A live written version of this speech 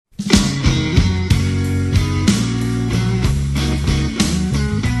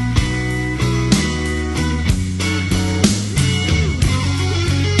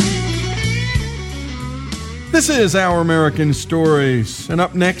This is Our American Stories, and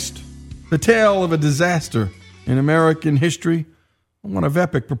up next, the tale of a disaster in American history, one of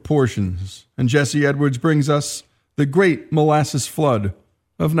epic proportions. And Jesse Edwards brings us the Great Molasses Flood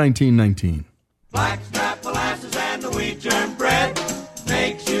of 1919. Blackstrap molasses and the wheat germ bread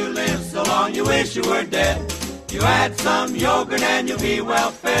makes you live so long you wish you were dead. You add some yogurt and you'll be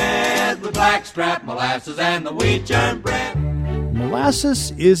well fed with blackstrap molasses and the wheat germ bread.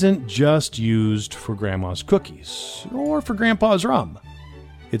 Molasses isn't just used for Grandma's cookies or for Grandpa's rum.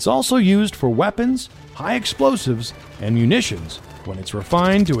 It's also used for weapons, high explosives, and munitions when it's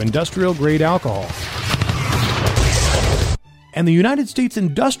refined to industrial-grade alcohol. And the United States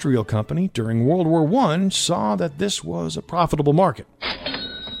Industrial Company during World War I saw that this was a profitable market.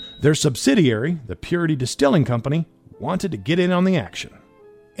 Their subsidiary, the Purity Distilling Company, wanted to get in on the action.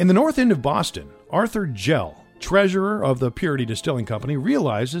 In the north end of Boston, Arthur Gell, treasurer of the Purity Distilling Company,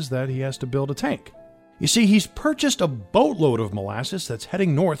 realizes that he has to build a tank. You see, he's purchased a boatload of molasses that's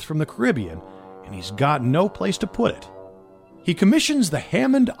heading north from the Caribbean, and he's got no place to put it. He commissions the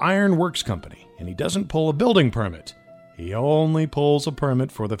Hammond Iron Works Company, and he doesn't pull a building permit. He only pulls a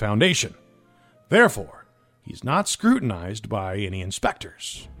permit for the foundation. Therefore, he's not scrutinized by any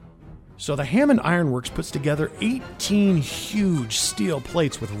inspectors. So the Hammond Iron Works puts together 18 huge steel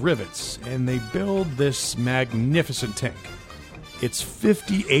plates with rivets, and they build this magnificent tank. It's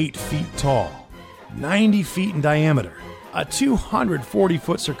 58 feet tall, 90 feet in diameter, a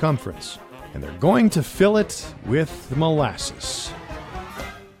 240-foot circumference, and they're going to fill it with molasses.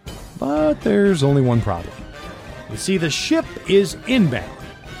 But there's only one problem. You see, the ship is inbound,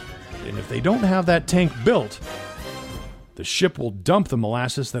 and if they don't have that tank built, the ship will dump the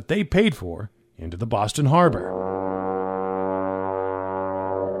molasses that they paid for into the Boston Harbor.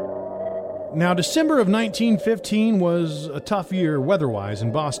 Now, December of 1915 was a tough year weather-wise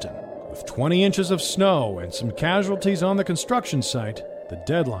in Boston. With 20 inches of snow and some casualties on the construction site, the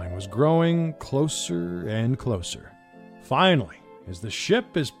deadline was growing closer and closer. Finally, as the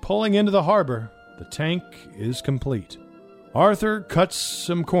ship is pulling into the harbor, the tank is complete. Arthur cuts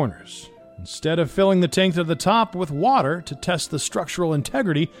some corners. Instead of filling the tank to the top with water to test the structural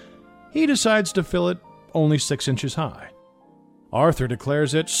integrity, he decides to fill it only 6 inches high. Arthur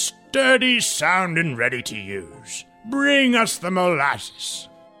declares it sturdy, sound, and ready to use. Bring us the molasses.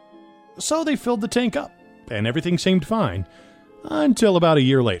 So they filled the tank up, and everything seemed fine, until about a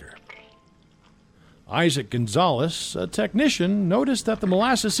year later. Isaac Gonzalez, a technician, noticed that the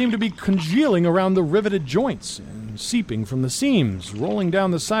molasses seemed to be congealing around the riveted joints and seeping from the seams, rolling down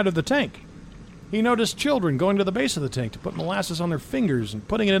the side of the tank. He noticed children going to the base of the tank to put molasses on their fingers and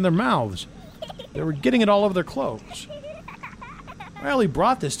putting it in their mouths. They were getting it all over their clothes. Well, he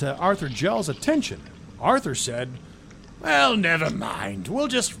brought this to Arthur Gell's attention. Arthur said, "Well, never mind. We'll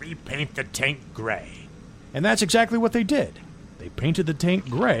just repaint the tank gray." And that's exactly what they did. They painted the tank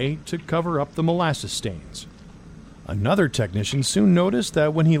gray to cover up the molasses stains. Another technician soon noticed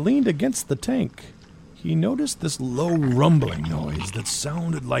that when he leaned against the tank, he noticed this low rumbling noise that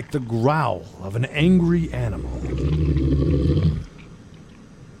sounded like the growl of an angry animal.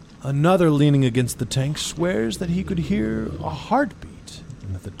 Another leaning against the tank swears that he could hear a heartbeat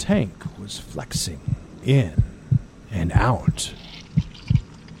and that the tank was flexing in and out.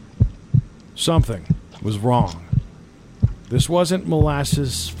 Something was wrong. This wasn't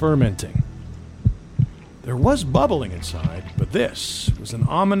molasses fermenting. There was bubbling inside, but this was an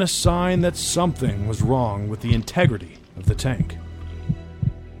ominous sign that something was wrong with the integrity of the tank.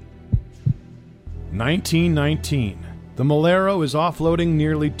 1919. The Malero is offloading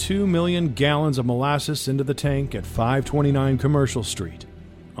nearly 2 million gallons of molasses into the tank at 529 Commercial Street.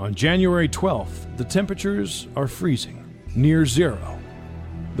 On January 12th, the temperatures are freezing, near zero.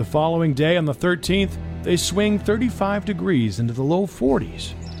 The following day, on the 13th, they swing 35 degrees into the low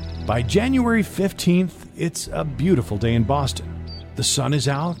 40s. By January 15th, it's a beautiful day in Boston. The sun is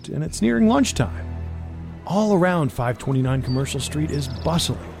out and it's nearing lunchtime. All around 529 Commercial Street is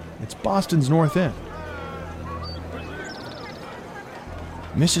bustling. It's Boston's North End.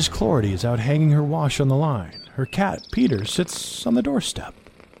 Mrs. Clordy is out hanging her wash on the line. Her cat, Peter, sits on the doorstep.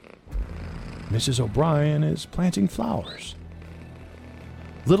 Mrs. O'Brien is planting flowers.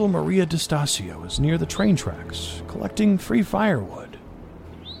 Little Maria DeStasio is near the train tracks, collecting free firewood.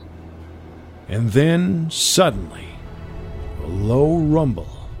 And then, suddenly, a low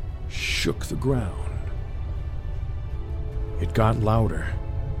rumble shook the ground. It got louder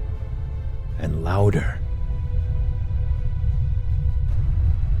and louder.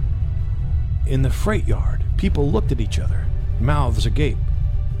 In the freight yard, people looked at each other, mouths agape.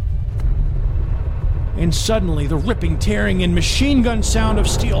 And suddenly, the ripping, tearing, and machine gun sound of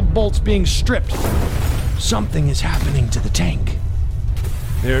steel bolts being stripped Something is happening to the tank.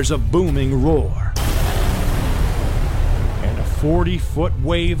 There's a booming roar. And a 40-foot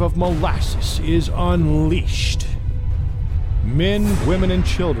wave of molasses is unleashed. Men, women, and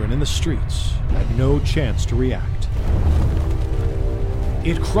children in the streets had no chance to react.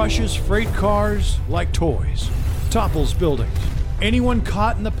 It crushes freight cars like toys, topples buildings. Anyone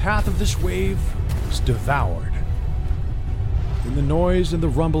caught in the path of this wave is devoured. Then the noise and the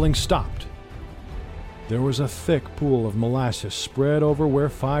rumbling stopped. There was a thick pool of molasses spread over where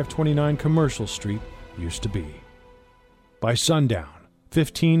 529 Commercial Street used to be. By sundown,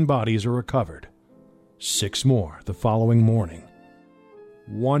 15 bodies are recovered. 6 more the following morning.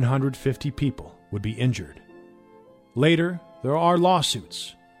 150 people would be injured. Later, there are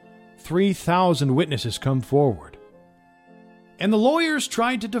lawsuits. 3,000 witnesses come forward. And the lawyers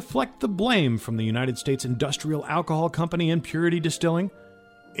tried to deflect the blame from the United States Industrial Alcohol Company and Purity Distilling.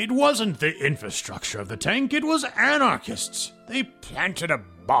 It wasn't the infrastructure of the tank, it was anarchists. They planted a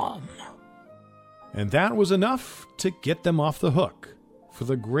bomb. And that was enough to get them off the hook for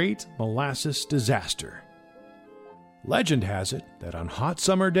the Great Molasses Disaster. Legend has it that on hot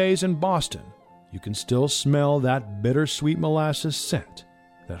summer days in Boston, you can still smell that bittersweet molasses scent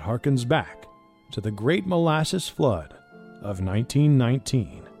that harkens back to the Great Molasses Flood of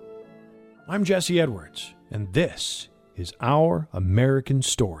 1919. I'm Jesse Edwards, and this is Our American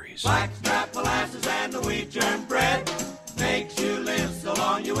Stories. Blackstrap molasses and the wheat germ bread makes you live so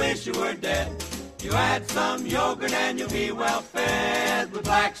long you wish you were dead. You add some yogurt and you'll be well fed with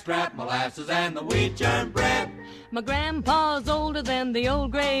blackstrap molasses and the wheat germ bread. My grandpa's older than the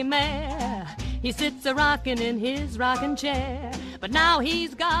old gray mare. He sits a-rockin' in his rocking chair. But now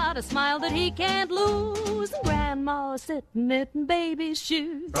he's got a smile that he can't lose. And Grandma's sitting knitting baby's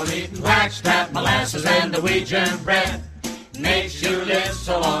shoes. From eating blackstrap molasses and the wheat germ bread makes you live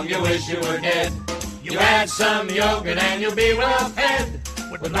so long you wish you were dead. You add some yogurt and you'll be well fed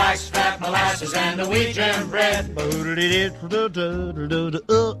with blackstrap molasses and the wheat germ bread.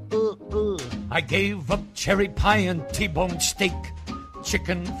 I gave up cherry pie and T-bone steak,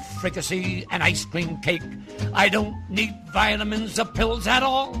 chicken fricassee and ice cream cake. I don't need vitamins or pills at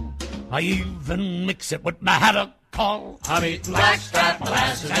all. I even mix it with my haddock call. I'm eating blackstrap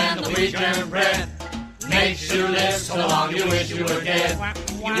molasses and the wheat germ bread makes you live so long you wish you were dead.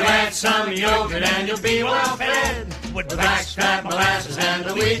 You add some yogurt and you'll be well fed with blackstrap molasses and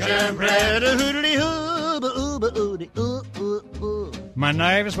the wheat germ bread. My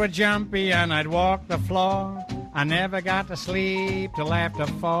nerves were jumpy and I'd walk the floor. I never got to sleep till after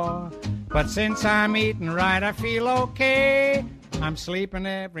 4. But since I'm eating right, I feel okay. I'm sleeping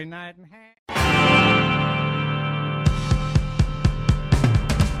every night and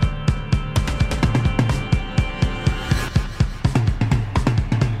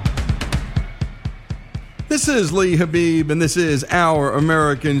This is Lee Habib, and this is Our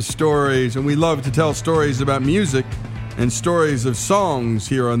American Stories, and we love to tell stories about music and stories of songs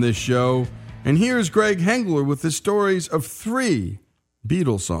here on this show. And here's Greg Hengler with the stories of 3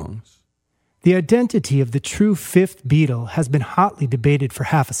 Beatles songs. The identity of the true 5th Beatle has been hotly debated for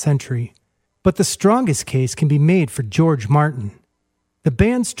half a century, but the strongest case can be made for George Martin. The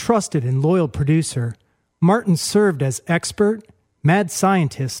band's trusted and loyal producer, Martin served as expert, mad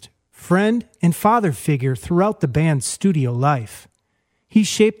scientist, friend, and father figure throughout the band's studio life. He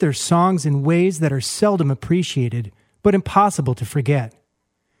shaped their songs in ways that are seldom appreciated, but impossible to forget.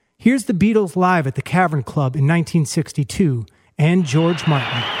 Here's the Beatles live at the Cavern Club in 1962 and George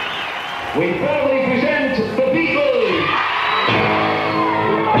Martin. We proudly present the Beatles!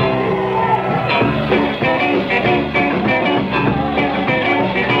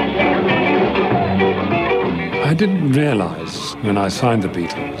 I didn't realize when I signed the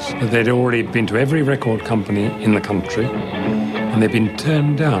Beatles that they'd already been to every record company in the country, and they'd been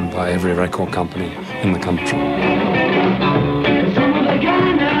turned down by every record company in the country.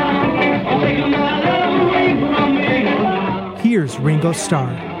 Here's Ringo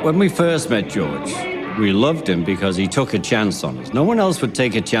Starr. When we first met George, we loved him because he took a chance on us. No one else would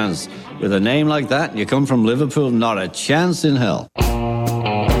take a chance with a name like that. You come from Liverpool, not a chance in hell.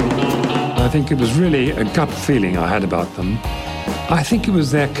 I think it was really a gut feeling I had about them. I think it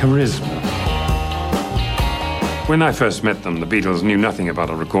was their charisma. When I first met them, the Beatles knew nothing about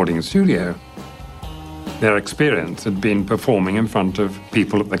a recording studio. Their experience had been performing in front of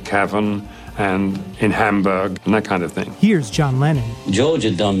people at the Cavern and in Hamburg and that kind of thing. Here's John Lennon. George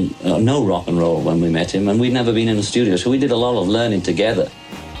had done no rock and roll when we met him, and we'd never been in a studio, so we did a lot of learning together.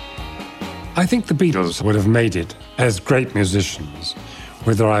 I think the Beatles would have made it as great musicians,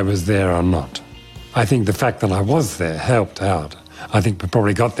 whether I was there or not. I think the fact that I was there helped out. I think we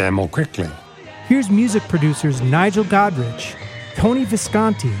probably got there more quickly. Here's music producers Nigel Godrich, Tony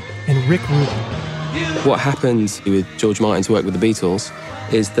Visconti, and Rick Rubin. What happened with George Martin's work with the Beatles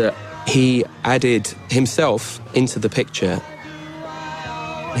is that he added himself into the picture.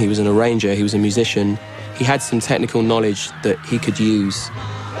 He was an arranger, he was a musician. He had some technical knowledge that he could use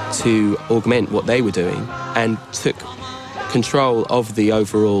to augment what they were doing and took control of the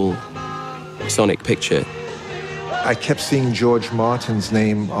overall sonic picture. I kept seeing George Martin's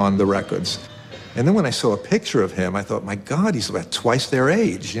name on the records. And then when I saw a picture of him, I thought, my God, he's about twice their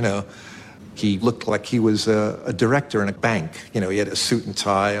age, you know. He looked like he was a director in a bank. You know, he had a suit and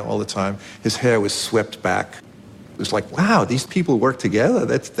tie all the time. His hair was swept back. It was like, wow, these people work together.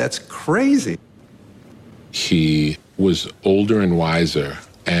 That's crazy. He was older and wiser,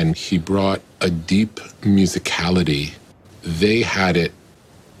 and he brought a deep musicality. They had it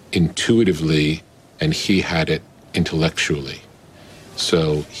intuitively, and he had it intellectually.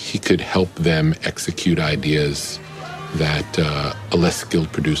 So he could help them execute ideas that a less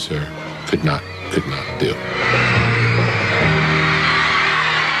skilled producer could not do.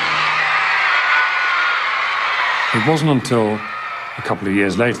 It wasn't until a couple of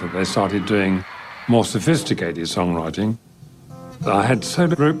years later they started doing more sophisticated songwriting. I had so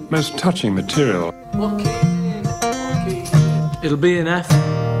wrote most touching material. It'll be an F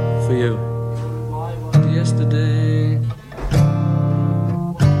for you. Yesterday.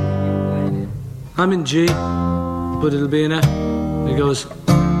 I'm in G, but it'll be an F. It goes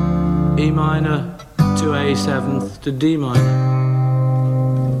E minor to A seventh to D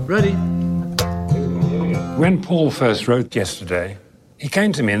minor. Ready? When Paul first wrote Yesterday, he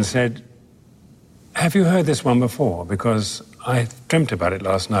came to me and said, have you heard this one before? Because I dreamt about it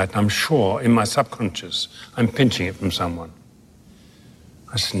last night, and I'm sure in my subconscious I'm pinching it from someone.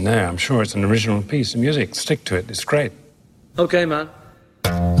 I said, no, I'm sure it's an original piece of music. Stick to it, it's great. Okay, man.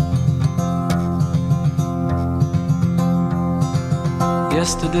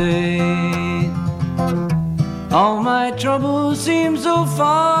 Yesterday, all my troubles seem so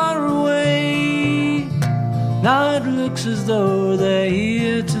far away. Now it looks as though they're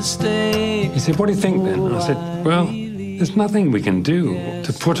here to stay. He said, what do you think then? I said, well, there's nothing we can do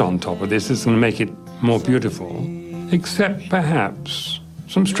to put on top of this that's going to make it more beautiful, except perhaps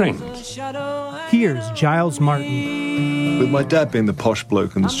some strings. Here's Giles Martin. With my dad being the posh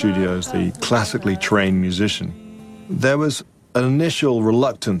bloke in the studios, the classically trained musician, there was an initial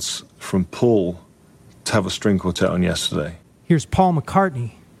reluctance from Paul to have a string quartet on Yesterday. Here's Paul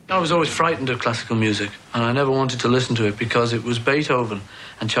McCartney. I was always frightened of classical music, and I never wanted to listen to it because it was Beethoven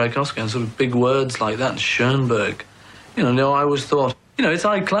and Tchaikovsky and sort of big words like that, and Schoenberg. You know, I always thought, it's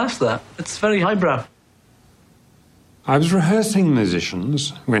high class, that. It's very highbrow. I was rehearsing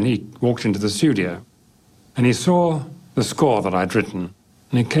musicians when he walked into the studio, and he saw the score that I'd written,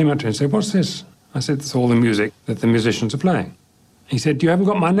 and he came up to me and said, what's this? I said, it's all the music that the musicians are playing. He said, you haven't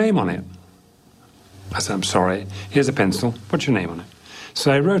got my name on it. I said, I'm sorry, here's a pencil, put your name on it.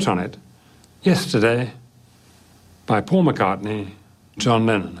 So I wrote on it, Yesterday, by Paul McCartney, John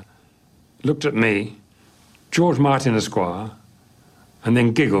Lennon. Looked at me, George Martin Esquire, and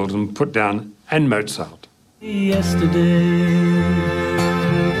then giggled and put down, and Mozart. Yesterday,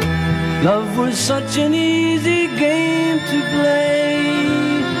 love was such an easy game to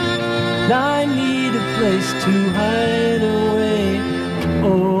play. Now I need a place to hide away.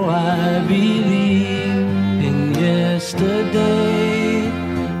 Oh, I believe in yesterday.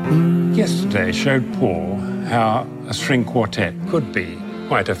 Yesterday showed Paul how a string quartet could be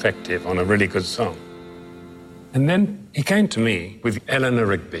quite effective on a really good song. And then he came to me with Eleanor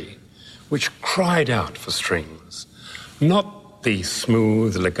Rigby, which cried out for strings. Not the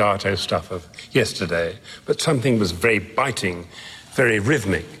smooth legato stuff of Yesterday, but something was very biting, very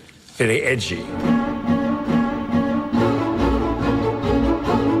rhythmic, very edgy.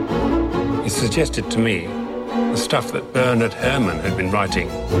 He suggested to me the stuff that Bernard Herrmann had been writing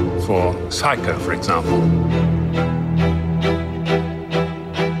for Psycho, for example.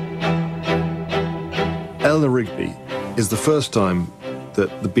 Eleanor Rigby is the first time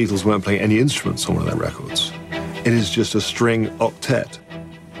that the Beatles weren't playing any instruments on one of their records. It is just a string octet.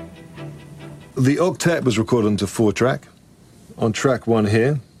 The octet was recorded onto 4-track. On track 1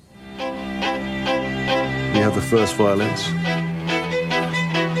 here, you have the first violins.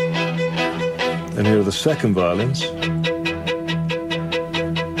 And here are the second violins.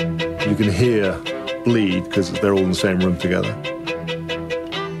 You can hear bleed because they're all in the same room together.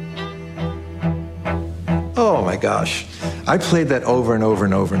 Oh my gosh. I played that over and over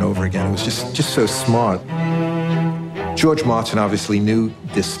and over and over again. It was just so smart. George Martin obviously knew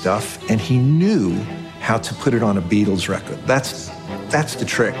this stuff, and he knew how to put it on a Beatles record. That's the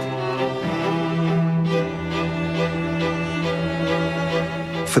trick.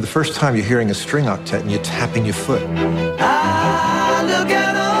 for the first time you're hearing a string octet and you're tapping your foot. Ah, look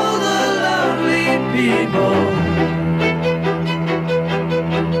at all the lovely people.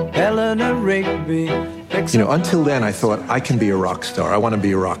 Eleanor Rigby. You know, until then I thought, I can be a rock star. I want to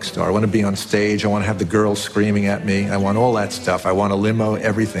be a rock star. I want to be on stage. I want to have the girls screaming at me. I want all that stuff. I want a limo,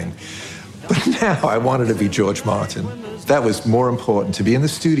 everything. But now I wanted to be George Martin. That was more important, to be in the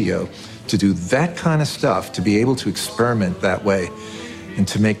studio, to do that kind of stuff, to be able to experiment that way, and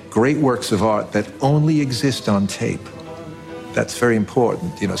to make great works of art that only exist on tape. That's very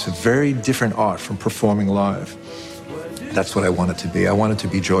important. You know, it's a very different art from performing live. That's what I wanted to be. I wanted to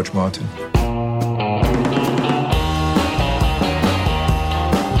be George Martin.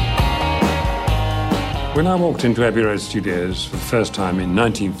 When I walked into Abbey Road Studios for the first time in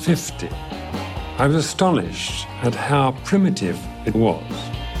 1950, I was astonished at how primitive it was.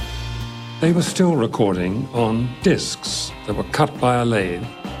 They were still recording on discs that were cut by a lathe.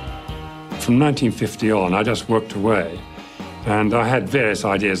 From 1950 on, I just worked away, and I had various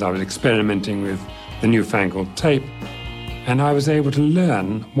ideas. I was experimenting with the newfangled tape, and I was able to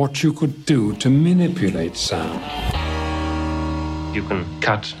learn what you could do to manipulate sound. You can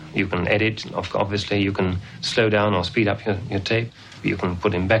cut, you can edit, obviously you can slow down or speed up your tape, you can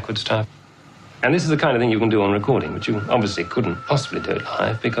put in backwards time. And this is the kind of thing you can do on recording, which you obviously couldn't possibly do it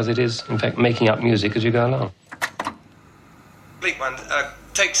live, because it is, in fact, making up music as you go along. Bleak one,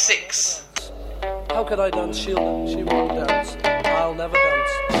 take 6. How could I dance? She won't dance. I'll never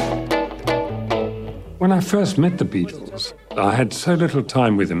dance. When I first met the Beatles, I had so little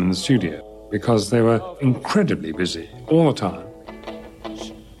time with them in the studio because they were incredibly busy all the time.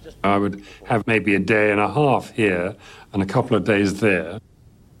 I would have maybe a day and a half here and a couple of days there.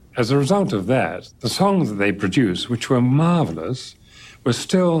 As a result of that, the songs that they produced, which were marvelous, were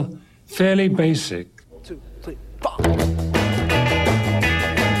still fairly basic. 2, 3, 4.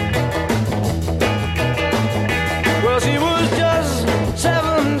 Well, she was just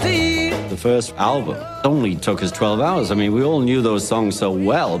 17. The first album only took us 12 hours. I mean, we all knew those songs so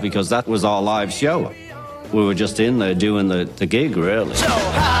well because that was our live show. We were just in there doing the gig, really. So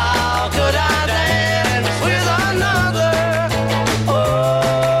how could I dance with another?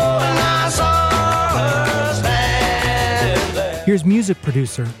 Oh, and I saw her stand there. Here's music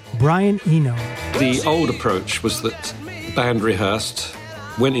producer Brian Eno. The old approach was that the band rehearsed,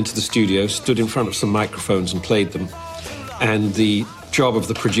 went into the studio, stood in front of some microphones and played them, and the job of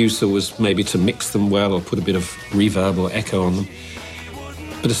the producer was maybe to mix them well or put a bit of reverb or echo on them.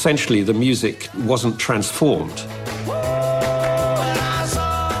 But essentially, the music wasn't transformed.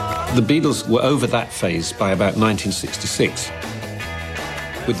 The Beatles were over that phase by about 1966.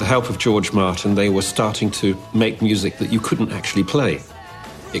 With the help of George Martin, they were starting to make music that you couldn't actually play.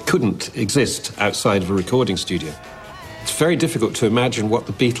 It couldn't exist outside of a recording studio. It's very difficult to imagine what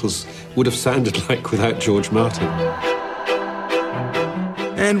the Beatles would have sounded like without George Martin.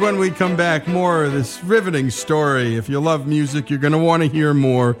 And when we come back, more of this riveting story. If you love music, you're going to want to hear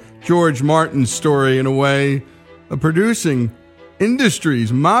more. George Martin's story, in a way, a producing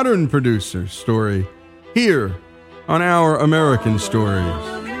industry's modern producer story, here on Our American Stories.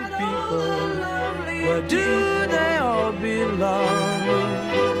 Where do they all belong?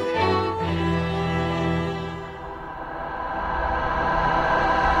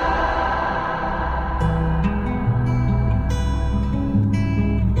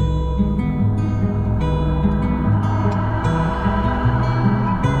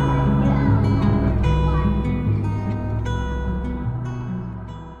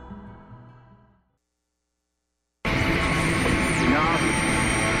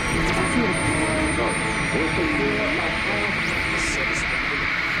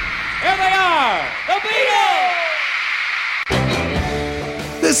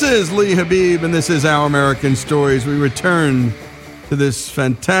 This is Lee Habib, and this is Our American Stories. We return to this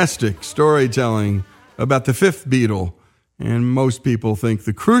fantastic storytelling about the fifth Beatle, and most people think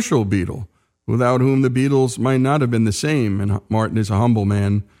the crucial Beatle, without whom the Beatles might not have been the same, and Martin is a humble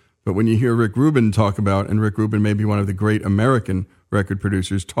man. But when you hear Rick Rubin talk about, and Rick Rubin may be one of the great American record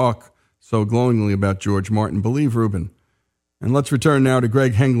producers, talk so glowingly about George Martin, believe Rubin. And let's return now to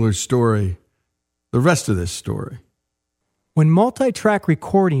Greg Hengler's story, the rest of this story. When multi-track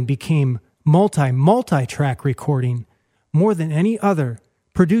recording became multi-track recording, more than any other,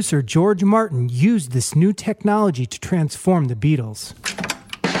 producer George Martin used this new technology to transform the Beatles.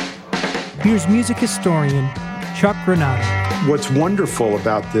 Here's music historian Chuck Granado. What's wonderful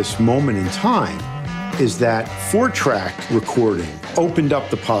about this moment in time is that 4-track recording opened up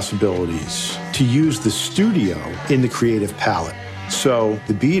the possibilities to use the studio in the creative palette. So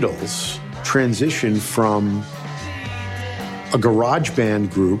the Beatles transitioned from a garage band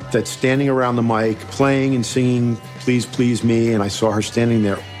group that's standing around the mic, playing and singing Please Please Me, and I saw her standing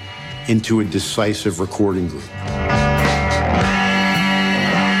there, into a decisive recording group.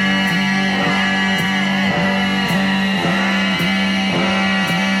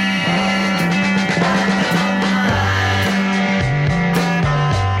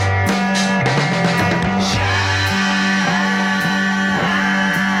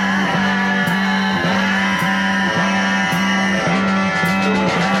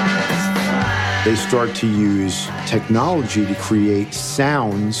 They start to use technology to create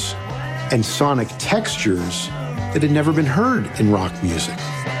sounds and sonic textures that had never been heard in rock music.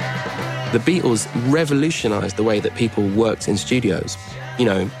 The Beatles revolutionized the way that people worked in studios. You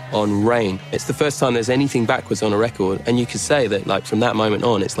know, on Rain, it's the first time there's anything backwards on a record, and you could say that, like, from that moment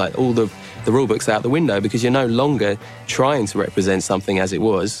on, it's like all the rule book's out the window, because you're no longer trying to represent something as it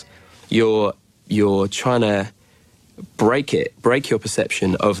was. You're trying to break your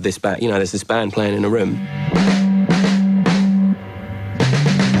perception of this band. You know, there's this band playing in a room.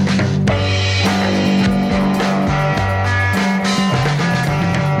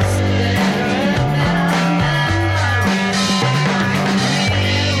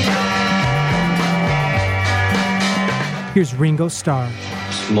 Here's Ringo Starr.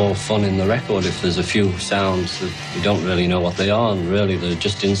 It's more fun in the record if there's a few sounds that you don't really know what they are, and really they're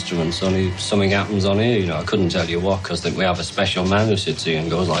just instruments. Only something happens on here, you know. I couldn't tell you what, because we have a special man who sits here and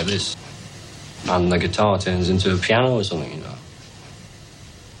goes like this, and the guitar turns into a piano or something, you know.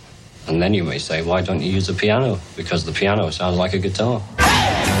 And then you may say, why don't you use a piano? Because the piano sounds like a guitar.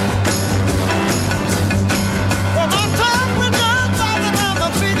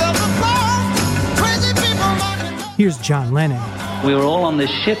 Here's John Lennon. We were all on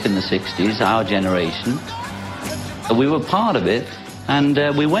this ship in the 60s, our generation. We were part of it, and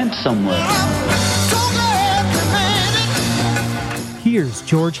we went somewhere. Here's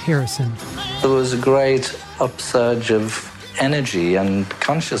George Harrison. There was a great upsurge of energy and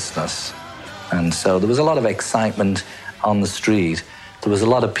consciousness. And so there was a lot of excitement on the street. There was a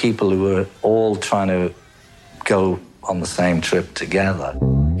lot of people who were all trying to go on the same trip together.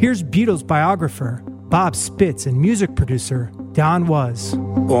 Here's Beatles biographer Bob Spitz and music producer Don Was.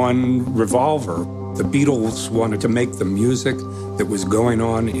 On Revolver, the Beatles wanted to make the music that was going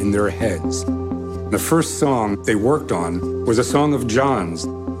on in their heads. The first song they worked on was a song of John's.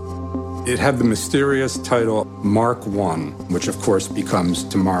 It had the mysterious title Mark I, which of course becomes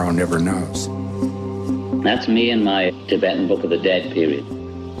Tomorrow Never Knows. That's me in my Tibetan Book of the Dead period.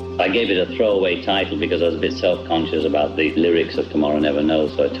 I gave it a throwaway title because I was a bit self-conscious about the lyrics of Tomorrow Never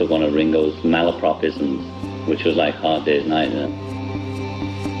Knows, so I took one of Ringo's malapropisms, which was like Hard Day's Night.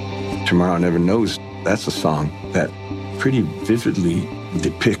 Tomorrow Never Knows, that's a song that pretty vividly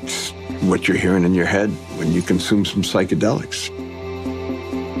depicts what you're hearing in your head when you consume some psychedelics.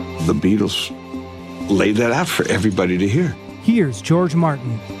 The Beatles laid that out for everybody to hear. Here's George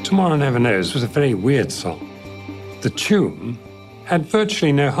Martin. Tomorrow Never Knows was a very weird song. The tune had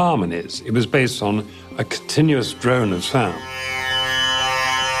virtually no harmonies. It was based on a continuous drone of sound.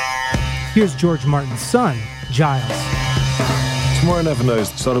 Here's George Martin's son, Giles. Tomorrow Never Knows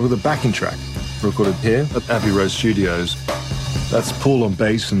started with a backing track, recorded here at Abbey Road Studios. That's Paul on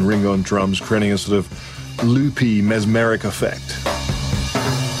bass and Ringo on drums, creating a sort of loopy, mesmeric effect.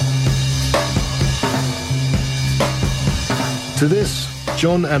 To this,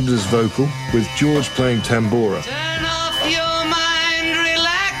 John added his vocal, with George playing tambora. Turn off your mind,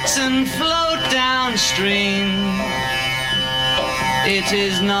 relax and float downstream. It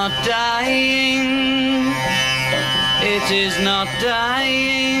is not dying. It is not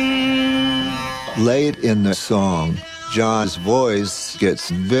dying. Late in the song, John's voice gets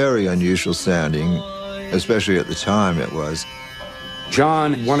very unusual sounding, especially at the time it was.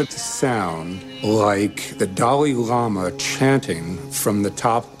 John wanted to sound like the Dalai Lama chanting from the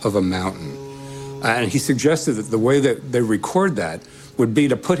top of a mountain. And he suggested that the way that they record that would be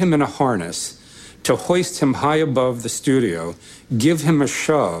to put him in a harness, to hoist him high above the studio, give him a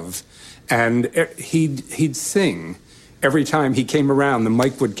shove, and he'd sing. Every time he came around, the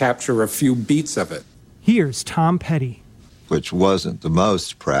mic would capture a few beats of it. Here's Tom Petty. Which wasn't the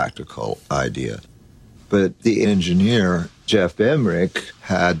most practical idea. But the engineer, Jeff Emmerich,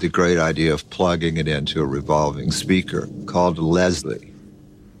 had the great idea of plugging it into a revolving speaker called a Leslie.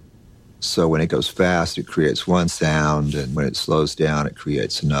 So when it goes fast, it creates one sound, and when it slows down, it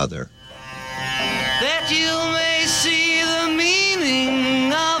creates another. That you may see the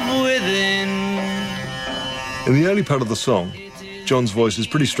meaning of within. In the early part of the song, John's voice is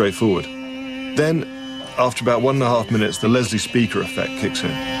pretty straightforward. Then, after about 1.5 minutes, the Leslie speaker effect kicks in.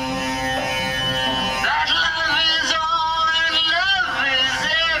 That love is all and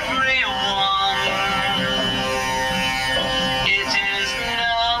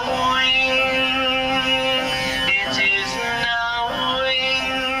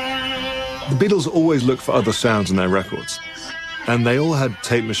Beatles always looked for other sounds in their records, and they all had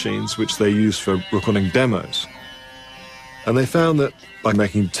tape machines which they used for recording demos. And they found that by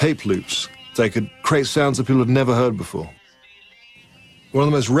making tape loops, they could create sounds that people had never heard before. One of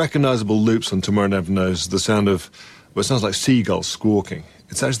the most recognizable loops on Tomorrow Never Knows is the sound of, well, it sounds like seagulls squawking.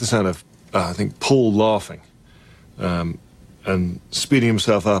 It's actually the sound of, I think, Paul laughing and speeding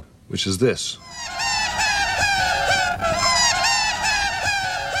himself up, which is this.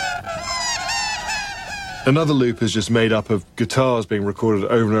 Another loop is just made up of guitars being recorded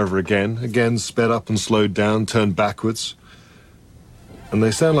over and over again sped up and slowed down, turned backwards. And they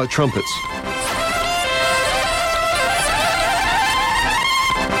sound like trumpets.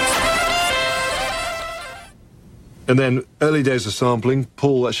 And then, early days of sampling,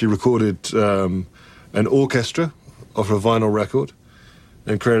 Paul actually recorded an orchestra off a vinyl record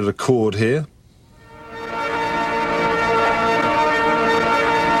and created a chord here.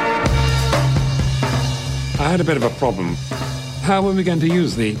 I had a bit of a problem. How were we going to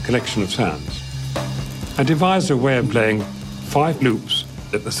use the collection of sounds? I devised a way of playing 5 loops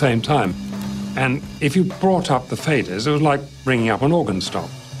at the same time. And if you brought up the faders, it was like bringing up an organ stop.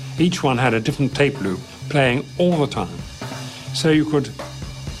 Each one had a different tape loop playing all the time. So you could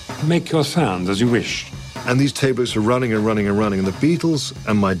make your sounds as you wished. And these tape loops are running and running and running. And the Beatles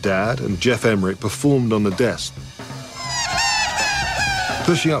and my dad and Jeff Emerick performed on the desk,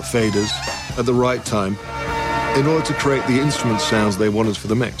 pushing up faders at the right time in order to create the instrument sounds they wanted for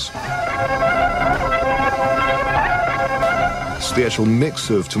the mix. So the actual mix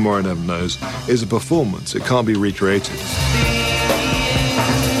of Tomorrow Never Knows is a performance. It can't be recreated.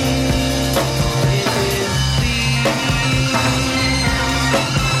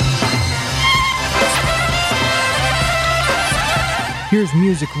 Here's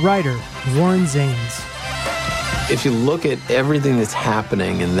music writer Warren Zanes. If you look at everything that's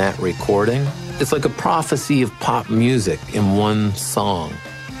happening in that recording, it's like a prophecy of pop music in one song.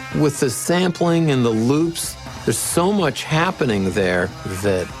 With the sampling and the loops, there's so much happening there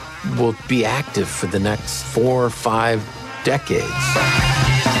that will be active for the next 4 or 5 decades.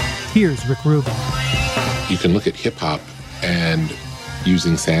 Here's Rick Rubin. You can look at hip-hop and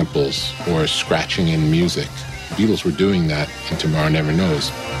using samples or scratching in music. The Beatles were doing that in Tomorrow Never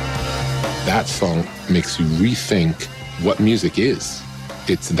Knows. That song makes you rethink what music is.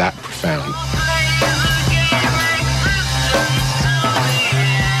 It's that profound.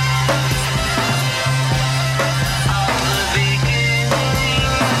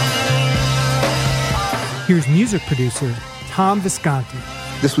 Here's music producer Tom Visconti.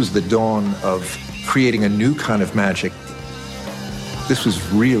 This was the dawn of creating a new kind of magic. This was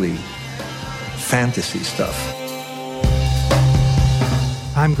really fantasy stuff.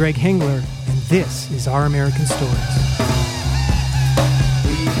 I'm Greg Hengler, and this is Our American Stories.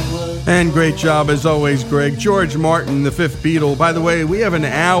 And great job, as always, Greg. George Martin, the fifth Beatle. By the way, we have an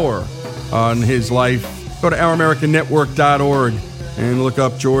hour on his life. Go to ouramericannetwork.org and look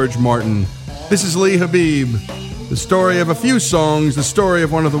up George Martin. This is Lee Habib. The story of a few songs, the story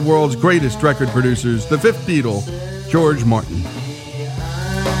of one of the world's greatest record producers, the fifth Beatle, George Martin.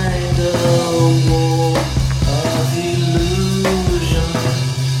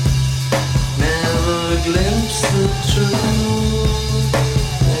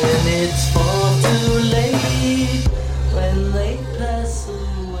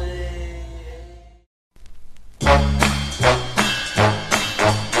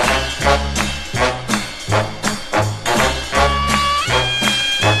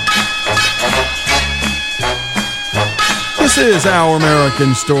 This is Our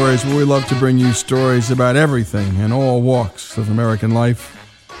American Stories, where we love to bring you stories about everything and all walks of American life.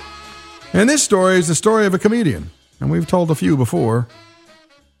 And this story is the story of a comedian, and we've told a few before.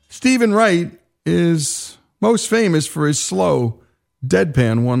 Stephen Wright is most famous for his slow,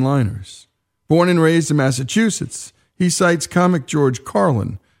 deadpan one-liners. Born and raised in Massachusetts, he cites comic George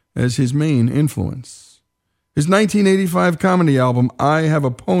Carlin as his main influence. His 1985 comedy album, I Have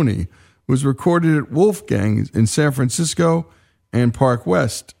a Pony, was recorded at Wolfgang in San Francisco and Park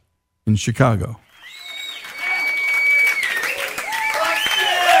West in Chicago.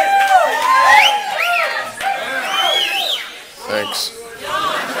 Thanks.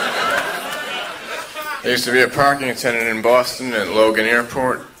 I used to be a parking attendant in Boston at Logan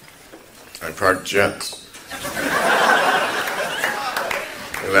Airport. I parked jets.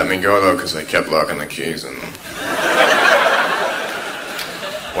 They let me go, though, because I kept locking the keys in them.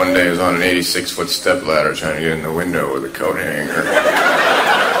 One day I was on an 86-foot step ladder trying to get in the window with a coat hanger.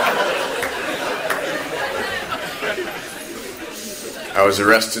 I was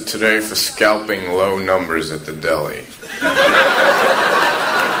arrested today for scalping low numbers at the deli.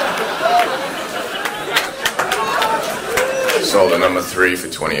 sold a number 3 for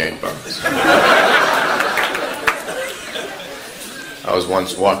 $28. I was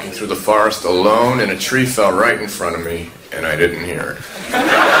once walking through the forest alone, and a tree fell right in front of me, and I didn't hear it.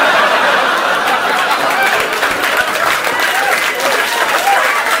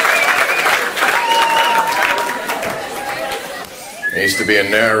 I used to be a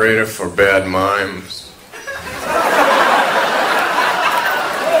narrator for bad mimes.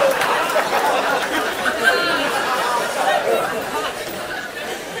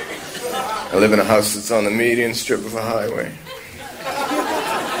 I live in a house that's on the median strip of a highway.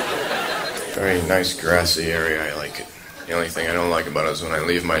 Very nice grassy area, I like it. The only thing I don't like about it is when I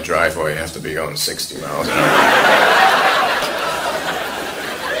leave my driveway, I have to be going 60 miles an hour.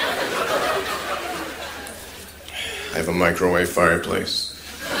 I have a microwave fireplace.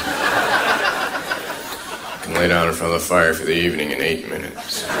 I can lay down in front of the fire for the evening in 8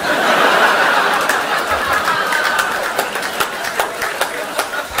 minutes.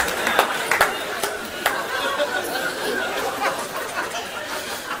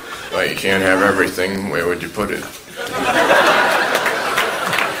 Well, you can't have everything. Where would you put it?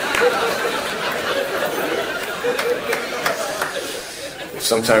 If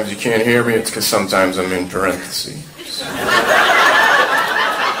sometimes you can't hear me, it's because sometimes I'm in parentheses.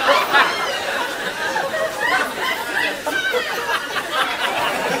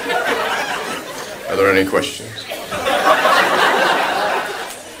 Are there any questions?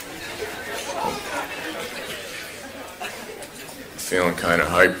 Feeling kind of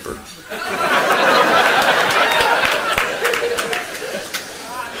hyper.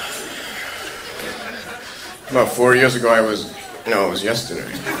 About 4 years ago, it was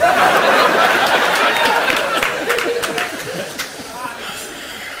yesterday.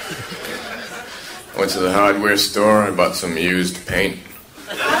 I went to the hardware store, I bought some used paint.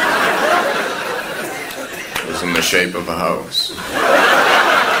 It was in the shape of a house.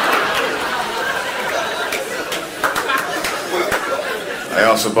 I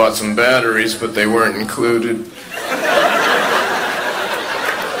also bought some batteries, but they weren't included. So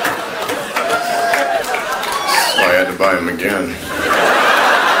I had to buy them again.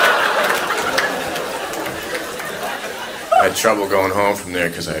 I had trouble going home from there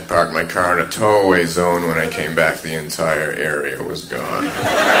because I had parked my car in a tow-away zone. When I came back, the entire area was gone.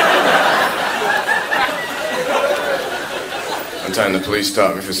 One time the police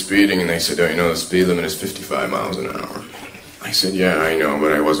stopped me for speeding, and they said, "Don't you know the speed limit is 55 miles an hour?" I said, "Yeah, I know,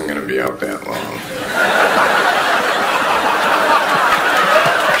 but I wasn't going to be out that long."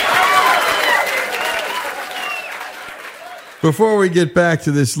 Before we get back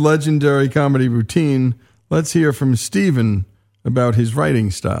to this legendary comedy routine, let's hear from Stephen about his writing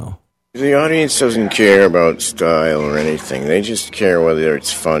style. The audience doesn't care about style or anything. They just care whether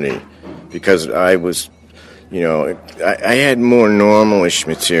it's funny. Because I was, I had more normal-ish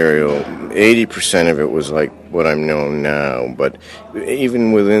material. 80% of it was like what I'm known now. But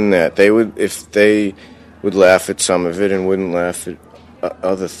even within that, if they would laugh at some of it and wouldn't laugh at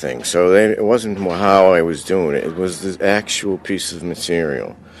other things. So it wasn't how I was doing it. It was the actual piece of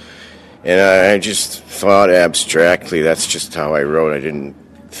material. And I just thought abstractly. That's just how I wrote. I didn't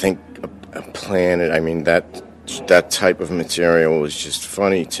think, plan it. I mean, that type of material was just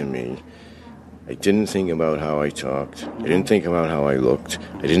funny to me. I didn't think about how I talked. I didn't think about how I looked.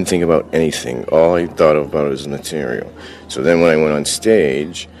 I didn't think about anything. All I thought about was the material. So then when I went on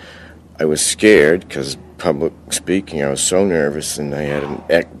stage, I was scared because public speaking, I was so nervous, and I had an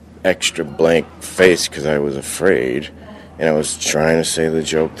extra blank face because I was afraid. And I was trying to say the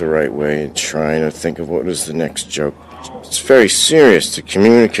joke the right way and trying to think of what was the next joke. It's very serious to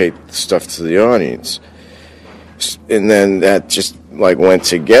communicate stuff to the audience. And then that just went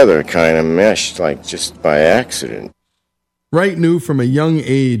together, kind of meshed, just by accident. Wright knew from a young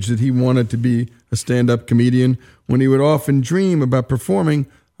age that he wanted to be a stand-up comedian when he would often dream about performing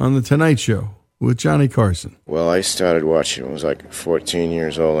on The Tonight Show with Johnny Carson. Well, I started watching when I was 14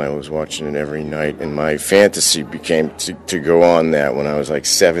 years old. I was watching it every night, and my fantasy became to go on that when I was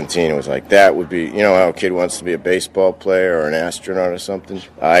 17. It was that would be, how a kid wants to be a baseball player or an astronaut or something?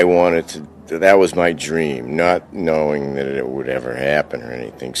 I wanted to. That was my dream, not knowing that it would ever happen or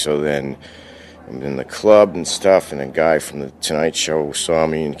anything. So then I'm in the club and stuff, and a guy from The Tonight Show saw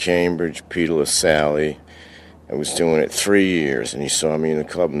me in Cambridge, Peter LaSalle. I was doing it 3 years, and he saw me in the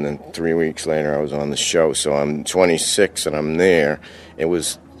club, and then 3 weeks later I was on the show. So I'm 26, and I'm there. It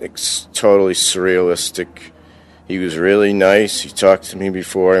was totally surrealistic. He was really nice. He talked to me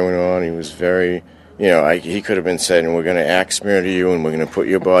before I went on. He was very... he could have been saying, "We're going to axe smear to you, and we're going to put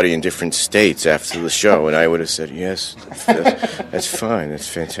your body in different states after the show." And I would have said, "Yes, that's fine. That's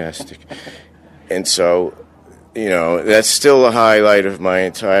fantastic." And so that's still the highlight of my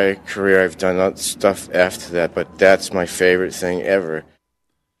entire career. I've done other stuff after that, but that's my favorite thing ever.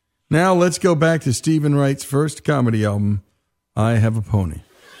 Now let's go back to Stephen Wright's first comedy album, I Have a Pony.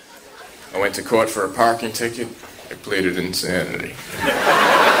 I went to court for a parking ticket. I pleaded insanity.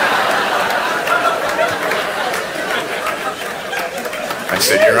 I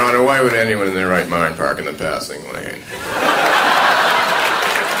said, Your Honor, why would anyone in their right mind park in the passing lane?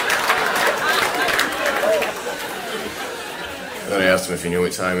 Then I asked him if he knew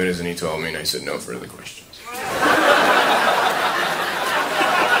what time it is, and he told me, and I said, no further questions.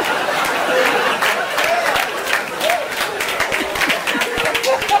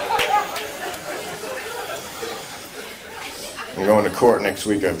 I'm going to court next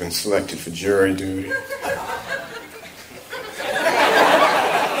week. I've been selected for jury duty.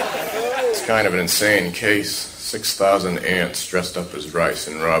 It's kind of an insane case. 6,000 ants dressed up as rice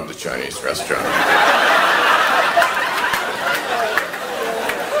and robbed a Chinese restaurant.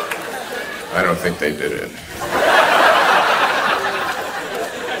 I don't think they did it.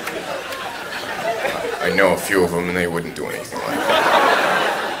 I know a few of them, and they wouldn't do anything like that.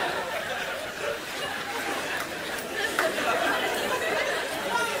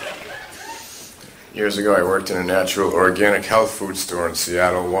 Years ago, I worked in a natural organic health food store in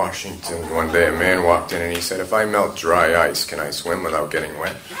Seattle, Washington. One day, a man walked in and he said, if I melt dry ice, can I swim without getting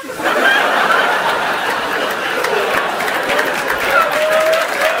wet?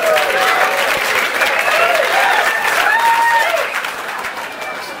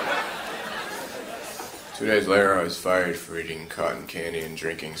 Two days later, I was fired for eating cotton candy and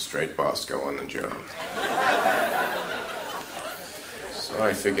drinking straight Bosco on the job. So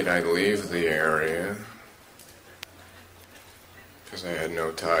I figured I'd leave the area, because I had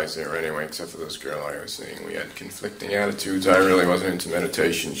no ties there anyway, except for this girl I was seeing. We had conflicting attitudes. I really wasn't into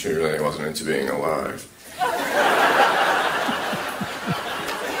meditation. She really wasn't into being alive.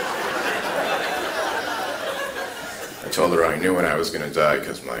 I told her I knew when I was going to die,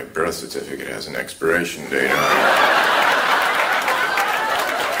 because my birth certificate has an expiration date on it.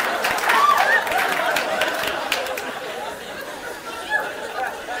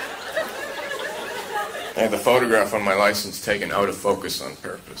 I had the photograph on my license taken out of focus on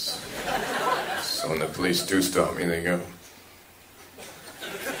purpose. So when the police do stop me, they go,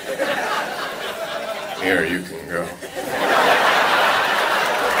 here, you can go.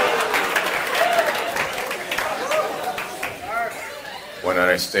 One night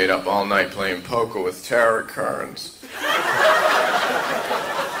I stayed up all night playing poker with tarot cards.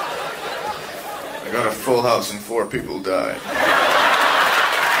 I got a full house and 4 people died.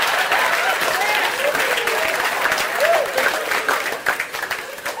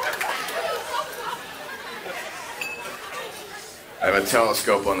 I have a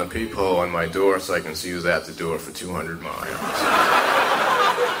telescope on the peephole on my door so I can see who's at the door for 200 miles.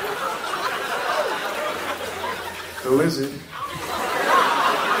 Who is it?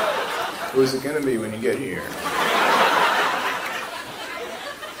 Who is it going to be when you get here?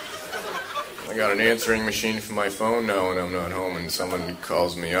 I got an answering machine for my phone now when I'm not home, and someone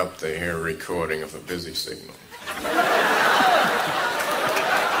calls me up, they hear a recording of a busy signal.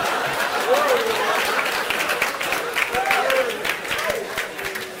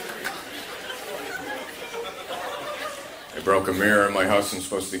 I broke a mirror in my house. I'm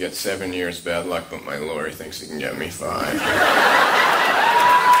supposed to get 7 years bad luck, but my lawyer thinks he can get me 5.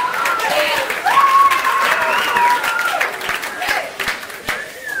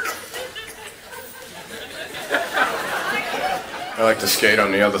 I like to skate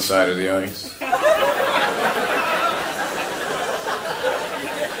on the other side of the ice.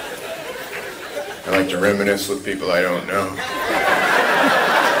 I like to reminisce with people I don't know.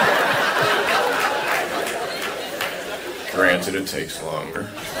 Granted, it takes longer.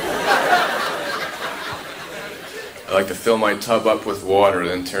 I like to fill my tub up with water,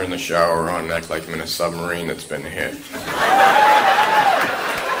 then turn the shower on and act like I'm in a submarine that's been hit.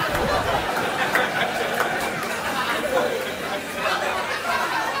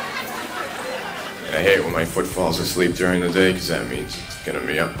 And I hate when my foot falls asleep during the day, because that means it's going to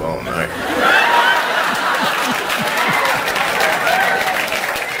be up all night.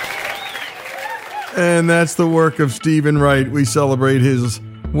 And that's the work of Stephen Wright. We celebrate his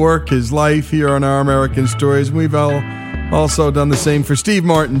work, his life here on Our American Stories. We've also done the same for Steve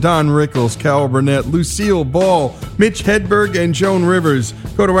Martin, Don Rickles, Cal Burnett, Lucille Ball, Mitch Hedberg, and Joan Rivers.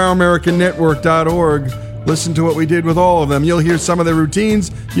 Go to ouramericannetwork.org. Listen to what we did with all of them. You'll hear some of their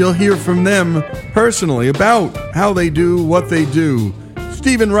routines. You'll hear from them personally about how they do what they do.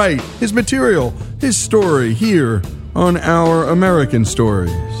 Stephen Wright, his material, his story here on Our American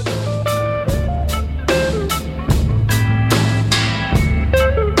Stories.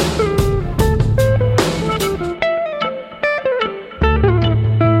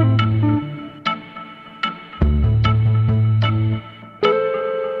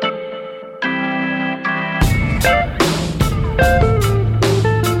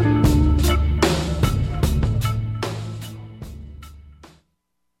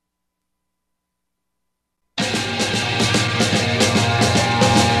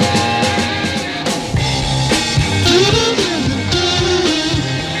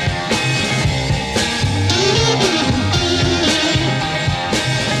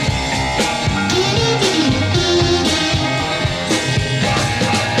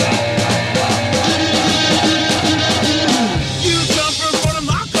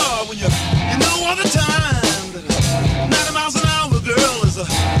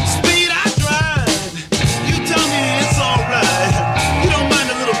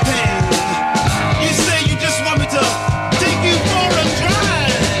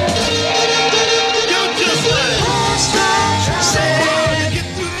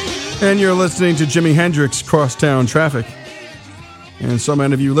 And you're listening to Jimi Hendrix Crosstown Traffic. And so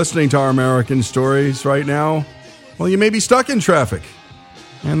many of you listening to Our American Stories right now, well, you may be stuck in traffic.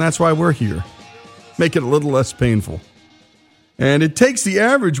 And that's why we're here. Make it a little less painful. And it takes the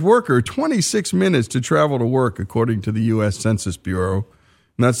average worker 26 minutes to travel to work, according to the U.S. Census Bureau.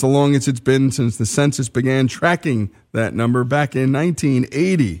 And that's the longest it's been since the census began tracking that number back in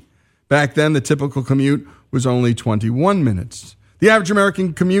 1980. Back then, the typical commute was only 21 minutes. The average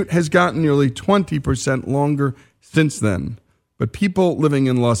American commute has gotten nearly 20% longer since then. But people living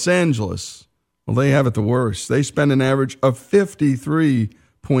in Los Angeles, well, they have it the worst. They spend an average of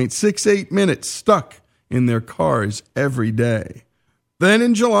 53.68 minutes stuck in their cars every day. Then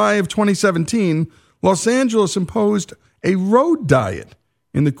in July of 2017, Los Angeles imposed a road diet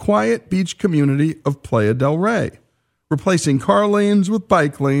in the quiet beach community of Playa del Rey, replacing car lanes with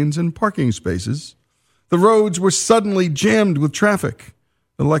bike lanes and parking spaces. The roads were suddenly jammed with traffic.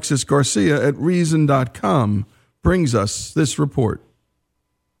 Alexis Garcia at Reason.com brings us this report.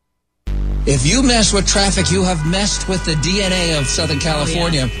 If you mess with traffic, you have messed with the DNA of Southern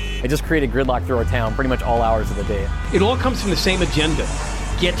California. It just created gridlock through our town pretty much all hours of the day. It all comes from the same agenda.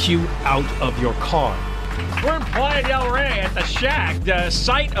 Get you out of your car. We're in Playa del Rey at the Shack, the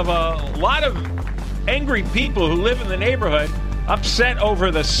site of a lot of angry people who live in the neighborhood, upset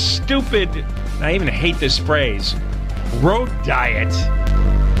over the stupid, I even hate this phrase, road diet.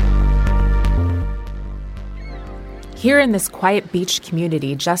 Here in this quiet beach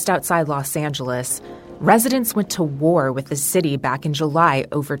community just outside Los Angeles, residents went to war with the city back in July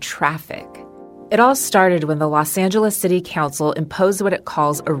over traffic. It all started when the Los Angeles City Council imposed what it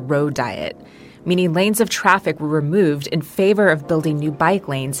calls a road diet, meaning lanes of traffic were removed in favor of building new bike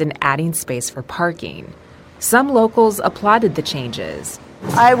lanes and adding space for parking. Some locals applauded the changes.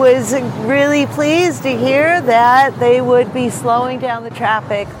 I was really pleased to hear that they would be slowing down the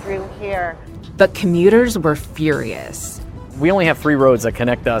traffic through here. But commuters were furious. We only have 3 roads that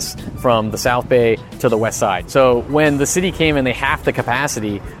connect us from the South Bay to the West Side. So when the city came and they halved the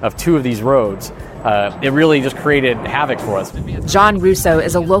capacity of 2 of these roads, it really just created havoc for us. John Russo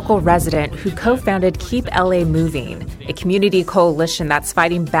is a local resident who co-founded Keep LA Moving, a community coalition that's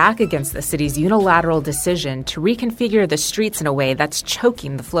fighting back against the city's unilateral decision to reconfigure the streets in a way that's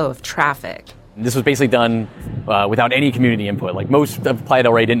choking the flow of traffic. This was basically done without any community input. Like, most of Playa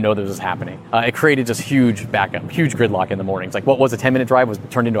del Rey didn't know this was happening. It created just huge backup, huge gridlock in the mornings. Like, what was a 10-minute drive was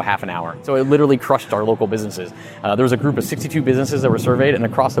turned into a half an hour. So it literally crushed our local businesses. There was a group of 62 businesses that were surveyed, and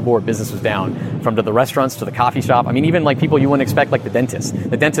across the board, business was down, from to the restaurants to the coffee shop. I mean, even like people you wouldn't expect, like the dentist.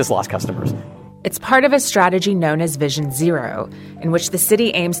 The dentist lost customers. It's part of a strategy known as Vision Zero, in which the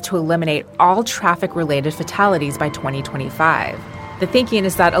city aims to eliminate all traffic-related fatalities by 2025. The thinking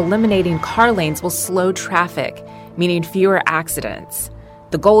is that eliminating car lanes will slow traffic, meaning fewer accidents.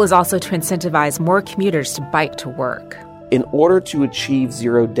 The goal is also to incentivize more commuters to bike to work. In order to achieve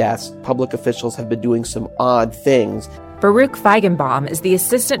 0 deaths, public officials have been doing some odd things. Baruch Feigenbaum is the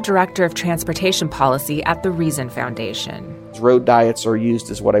Assistant Director of Transportation Policy at the Reason Foundation. Road diets are used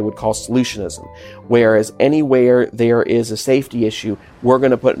as what I would call solutionism, whereas anywhere there is a safety issue, we're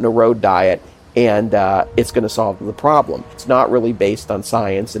going to put in a road diet, and it's going to solve the problem. It's not really based on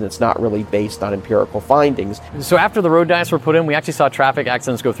science, and it's not really based on empirical findings. So after the road diets were put in, we actually saw traffic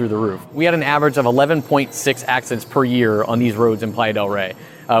accidents go through the roof. We had an average of 11.6 accidents per year on these roads in Playa del Rey.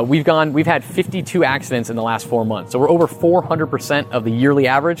 We've had 52 accidents in the last 4 months. So we're over 400% of the yearly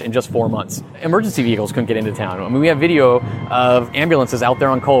average in just 4 months. Emergency vehicles couldn't get into town. I mean, we have video of ambulances out there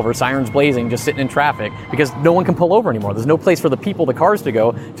on Culver, sirens blazing, just sitting in traffic because no one can pull over anymore. There's no place for the people, the cars to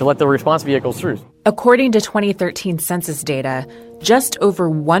go to let the response vehicles through. According to 2013 census data, just over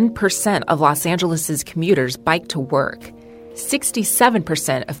 1% of Los Angeles' commuters bike to work.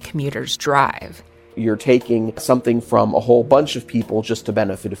 67% of commuters drive. You're taking something from a whole bunch of people just to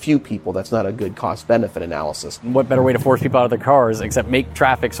benefit a few people. That's not a good cost-benefit analysis. What better way to force people out of their cars except make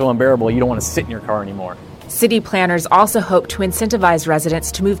traffic so unbearable you don't want to sit in your car anymore? City planners also hope to incentivize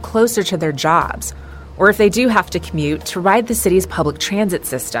residents to move closer to their jobs, or if they do have to commute, to ride the city's public transit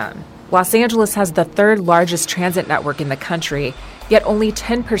system. Los Angeles has the 3rd largest transit network in the country, yet only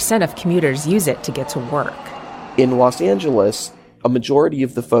 10% of commuters use it to get to work. In Los Angeles, a majority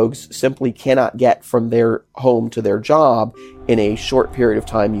of the folks simply cannot get from their home to their job in a short period of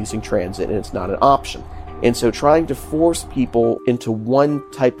time using transit, and it's not an option. And so trying to force people into one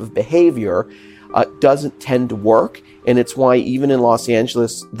type of behavior doesn't tend to work, and it's why even in Los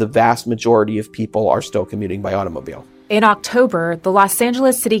Angeles, the vast majority of people are still commuting by automobile. In October, the Los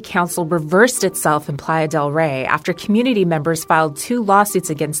Angeles City Council reversed itself in Playa del Rey after community members filed 2 lawsuits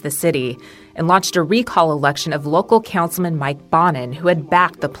against the city and launched a recall election of local councilman Mike Bonin, who had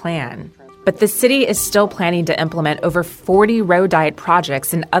backed the plan. But the city is still planning to implement over 40 road diet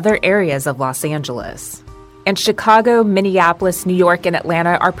projects in other areas of Los Angeles. And Chicago, Minneapolis, New York, and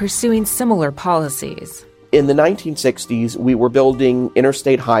Atlanta are pursuing similar policies. In the 1960s, we were building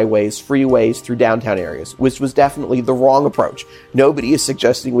interstate highways, freeways through downtown areas, which was definitely the wrong approach. Nobody is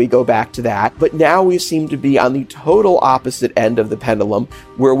suggesting we go back to that. But now we seem to be on the total opposite end of the pendulum,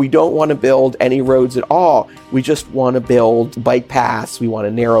 where we don't want to build any roads at all. We just want to build bike paths. We want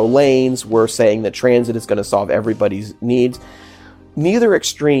to narrow lanes. We're saying that transit is going to solve everybody's needs. Neither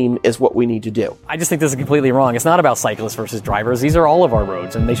extreme is what we need to do. I just think this is completely wrong. It's not about cyclists versus drivers. These are all of our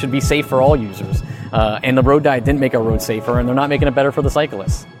roads, and they should be safe for all users. And the road diet didn't make our roads safer, and they're not making it better for the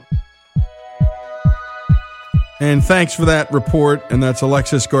cyclists. And thanks for that report. And that's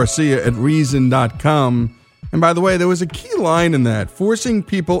Alexis Garcia at Reason.com. And by the way, there was a key line in that, forcing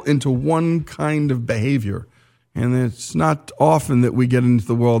people into one kind of behavior. And it's not often that we get into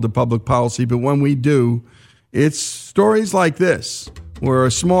the world of public policy, but when we do, it's stories like this, where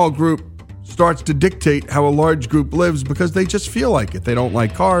a small group starts to dictate how a large group lives because they just feel like it. They don't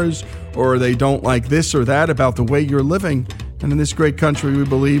like cars, or they don't like this or that about the way you're living. And in this great country, we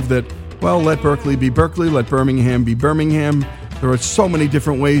believe that, well, let Berkeley be Berkeley, let Birmingham be Birmingham. There are so many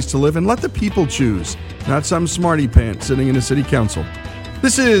different ways to live, and let the people choose, not some smarty pants sitting in a city council.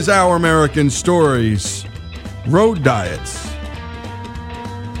 This is Our American Stories, Road Diets.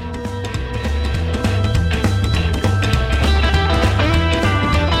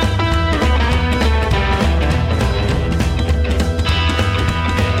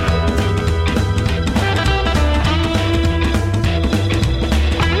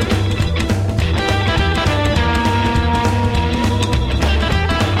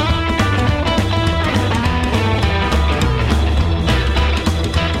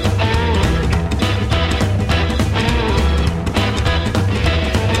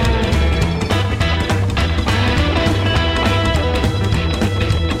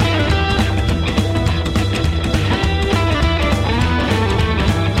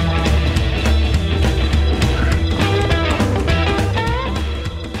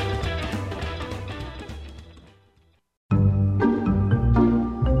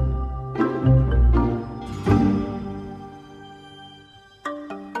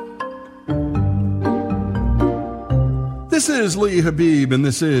 This is Lee Habib, and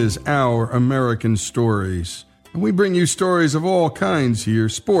this is Our American Stories. And we bring you stories of all kinds here: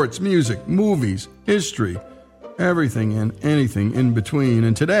 sports, music, movies, history, everything and anything in between.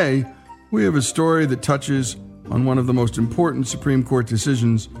 And today, we have a story that touches on one of the most important Supreme Court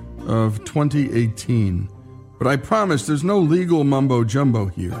decisions of 2018. But I promise there's no legal mumbo-jumbo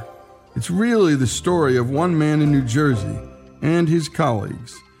here. It's really the story of one man in New Jersey and his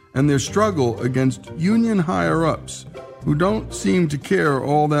colleagues, and their struggle against union higher-ups who don't seem to care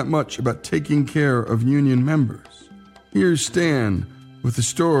all that much about taking care of union members. Here's Stan with the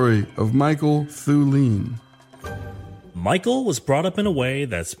story of Michael Thulin. Michael was brought up in a way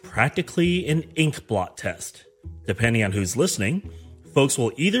that's practically an ink blot test. Depending on who's listening, folks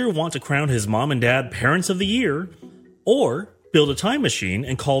will either want to crown his mom and dad Parents of the Year, or build a time machine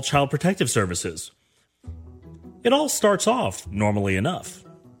and call Child Protective Services. It all starts off normally enough.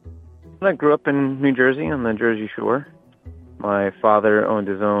 I grew up in New Jersey on the Jersey Shore. My father owned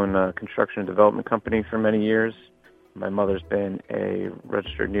his own construction and development company for many years. My mother's been a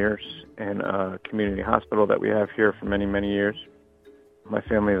registered nurse in a community hospital that we have here for many, many years. My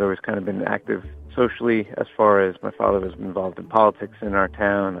family has always kind of been active socially, as far as my father was involved in politics in our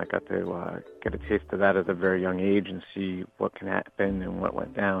town. I got to get a taste of that at a very young age and see what can happen and what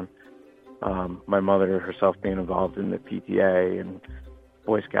went down. My mother herself being involved in the PTA and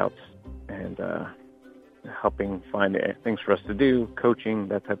Boy Scouts and helping find things for us to do, coaching,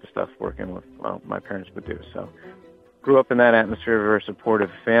 that type of stuff, working with my parents would do. So grew up in that atmosphere, very supportive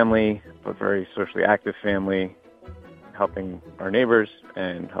family, but very socially active family, helping our neighbors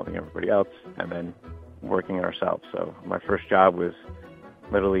and helping everybody else, and then working ourselves. So my first job was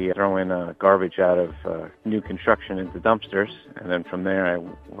literally throwing garbage out of new construction into dumpsters, and then from there I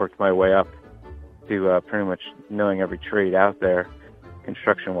worked my way up to pretty much knowing every trade out there,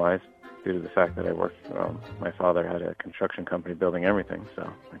 construction-wise, due to the fact that I worked, my father had a construction company building everything,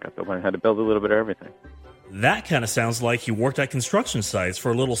 so I got to learn how to build a little bit of everything. That kind of sounds like you worked at construction sites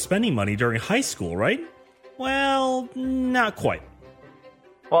for a little spending money during high school, right? Well, not quite.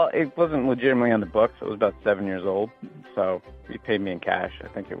 Well, it wasn't legitimately on the books. I was about 7 years old, so he paid me in cash. I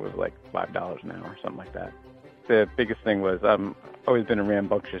think it was like $5 an hour or something like that. the biggest thing was I've always been a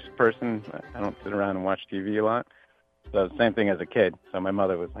rambunctious person. I don't sit around and watch TV a lot. So same thing as a kid. So my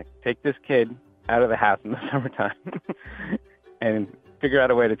mother was like, take this kid out of the house in the summertime and figure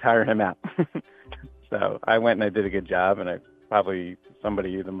out a way to tire him out. So I went and I did a good job, and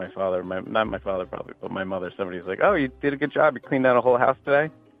somebody, either my father, not my father probably, but my mother, somebody's like, oh, you did a good job. You cleaned out a whole house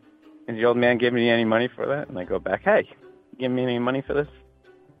today? And the old man gave me any money for that? And I go back, hey, you give me any money for this?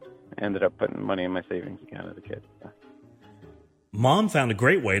 I ended up putting money in my savings account as a kid. Mom found a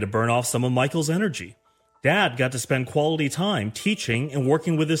great way to burn off some of Michael's energy. Dad got to spend quality time teaching and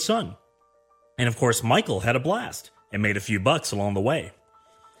working with his son. And of course, Michael had a blast and made a few bucks along the way.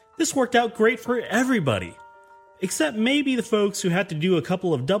 This worked out great for everybody, except maybe the folks who had to do a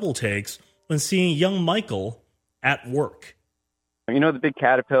couple of double takes when seeing young Michael at work. You know the big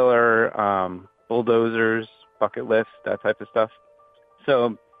Caterpillar, bulldozers, bucket lifts, that type of stuff?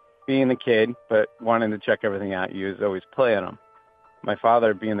 So being the kid, but wanting to check everything out, you always play on them. My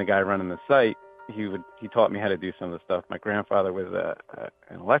father, being the guy running the site, he taught me how to do some of the stuff. My grandfather was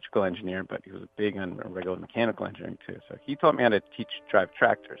an electrical engineer, but he was big on regular mechanical engineering too. So he taught me how to drive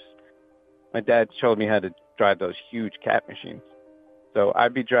tractors. My dad showed me how to drive those huge cat machines. So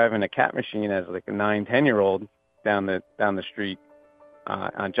I'd be driving a cat machine as like a 9, 10-year-old down the street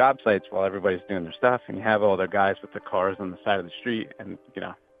on job sites while everybody's doing their stuff, and you have all their guys with the cars on the side of the street, and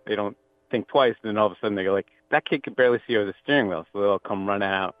they don't think twice, and then all of a sudden they go like, that kid can barely see over the steering wheel, so they'll come running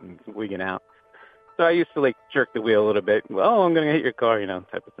out and wigging out. So I used to like jerk the wheel a little bit. Oh, I'm going to hit your car,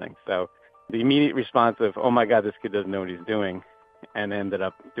 type of thing. So the immediate response of, oh my God, this kid doesn't know what he's doing, and ended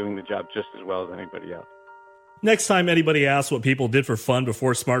up doing the job just as well as anybody else. Next time anybody asks what people did for fun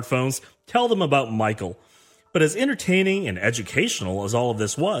before smartphones, tell them about Michael. But as entertaining and educational as all of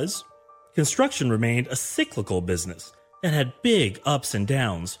this was, construction remained a cyclical business that had big ups and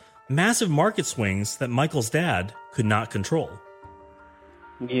downs, massive market swings that Michael's dad could not control.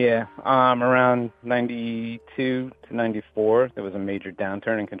 Yeah, around 92 to 94, there was a major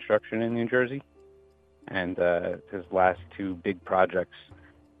downturn in construction in New Jersey. And his last two big projects,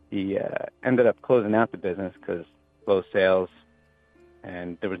 he ended up closing out the business because low sales,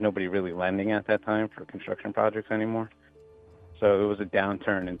 and there was nobody really lending at that time for construction projects anymore. So it was a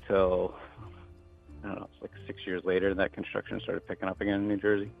downturn until, I don't know, it's like 6 years later that construction started picking up again in New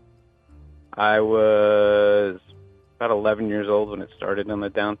Jersey. I was about 11 years old when it started on the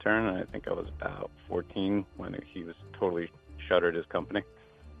downturn, and I think I was about 14 when he was totally shuttered his company.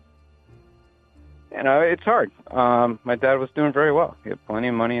 And it's hard. My dad was doing very well. He had plenty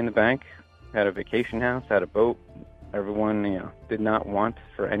of money in the bank, had a vacation house, had a boat. Everyone, did not want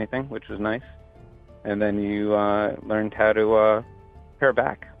for anything, which was nice. And then you learned how to pare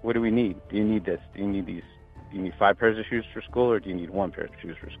back. What do we need? Do you need this? Do you need these? Do you need 5 pairs of shoes for school, or do you need 1 pair of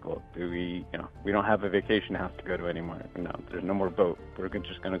shoes for school? Do we, we don't have a vacation house to go to anymore. No, there's no more boat. We're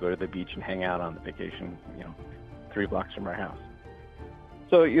just going to go to the beach and hang out on the vacation, 3 blocks from our house.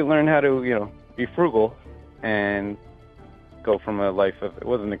 So you learn how to, be frugal and go from a life of, it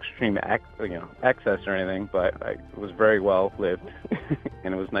wasn't extreme, excess or anything, but it was very well lived.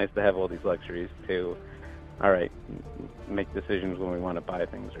 And it was nice to have all these luxuries to, all right, make decisions when we want to buy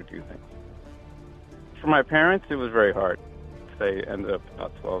things or do things. For my parents, it was very hard. They ended up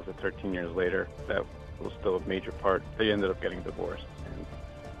about 12 to 13 years later. That was still a major part. They ended up getting divorced. And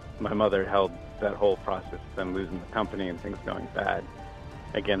my mother held that whole process of them losing the company and things going bad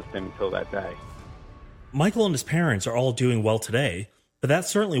against him until that day. Michael and his parents are all doing well today, but that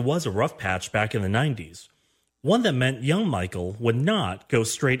certainly was a rough patch back in the 90s. One that meant young Michael would not go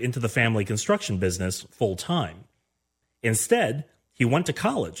straight into the family construction business full time. Instead, he went to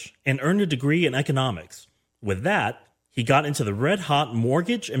college and earned a degree in economics. With that, he got into the red-hot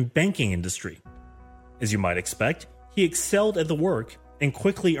mortgage and banking industry. As you might expect, he excelled at the work and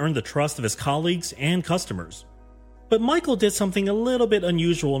quickly earned the trust of his colleagues and customers. But Michael did something a little bit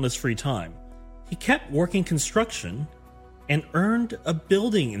unusual in his free time. He kept working construction and earned a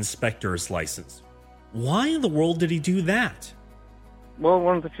building inspector's license. Why in the world did he do that? Well,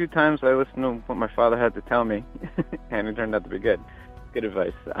 one of the few times I listened to what my father had to tell me, and it turned out to be good. Good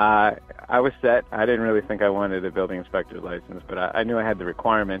advice. I was set. I didn't really think I wanted a building inspector's license, but I knew I had the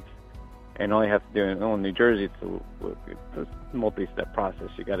requirements, and all you have to do in New Jersey, it's a multi-step process.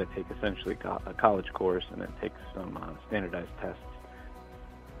 You got to take essentially a college course and then take some standardized tests.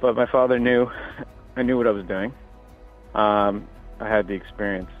 But my father knew, I knew what I was doing. I had the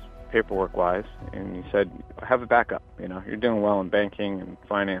experience paperwork-wise, and he said, have a backup. You're doing well in banking and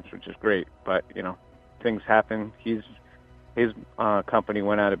finance, which is great, but, things happen. His company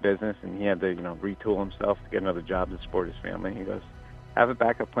went out of business, and he had to, retool himself to get another job to support his family. He goes, have a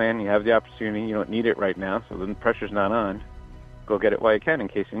backup plan. You have the opportunity. You don't need it right now, so the pressure's not on. Go get it while you can in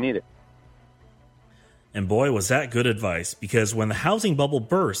case you need it. And boy, was that good advice, because when the housing bubble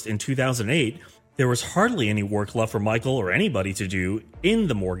burst in 2008, there was hardly any work left for Michael or anybody to do in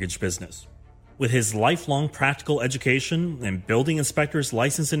the mortgage business. With his lifelong practical education and building inspector's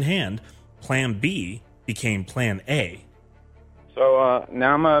license in hand, Plan B became Plan A. So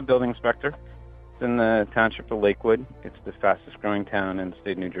now I'm a building inspector. It's in the township of Lakewood. It's the fastest growing town in the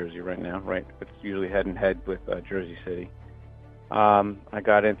state of New Jersey right now, right? It's usually head and head with Jersey City. I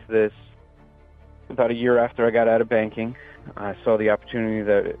got into this about a year after I got out of banking. I saw the opportunity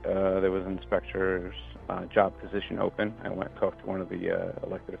that there was an inspector's job position open. I went and talked to one of the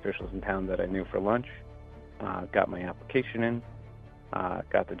elected officials in town that I knew for lunch, got my application in,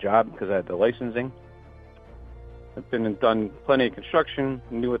 got the job because I had the licensing. I've been and done plenty of construction,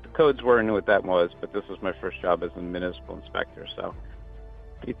 knew what the codes were, knew what that was, but this was my first job as a municipal inspector. So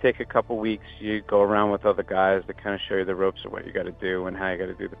you take a couple weeks, you go around with other guys that kind of show you the ropes of what you got to do and how you got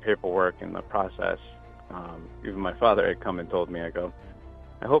to do the paperwork and the process. Even my father had come and told me, I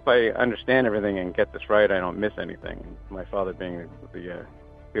hope I understand everything and get this right. I don't miss anything. And my father, being the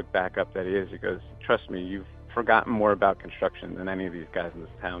good backup that he is, he goes, trust me, you've forgotten more about construction than any of these guys in this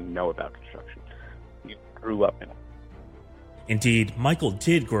town know about construction. You grew up in it. Indeed, Michael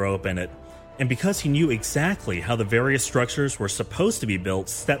did grow up in it. And because he knew exactly how the various structures were supposed to be built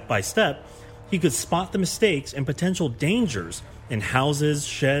step by step, he could spot the mistakes and potential dangers in houses,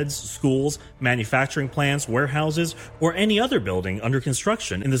 sheds, schools, manufacturing plants, warehouses, or any other building under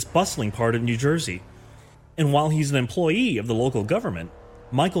construction in this bustling part of New Jersey. And while he's an employee of the local government,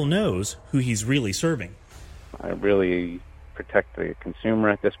 Michael knows who he's really serving. I really protect the consumer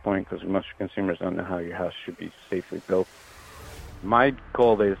at this point because most consumers don't know how your house should be safely built. My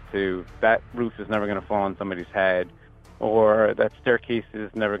goal is that roof is never going to fall on somebody's head, or that staircase is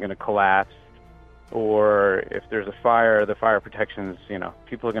never going to collapse, or if there's a fire, the fire protections,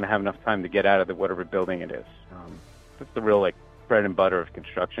 people are going to have enough time to get out of whatever building it is. That's the real, bread and butter of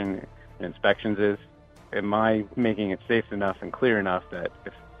construction and inspections is. Am I making it safe enough and clear enough that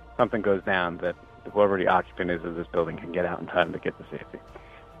if something goes down, that whoever the occupant is of this building can get out in time to get to safety?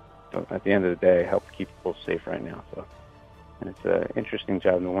 So at the end of the day, I help keep people safe right now. And it's an interesting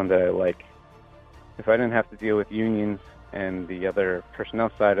job and the one that I like. If I didn't have to deal with unions and the other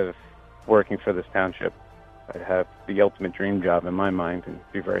personnel side of working for this township, I'd have the ultimate dream job in my mind and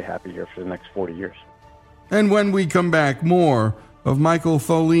be very happy here for the next 40 years. And when we come back, more of Michael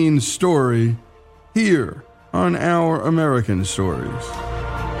Folein's story here on Our American Stories.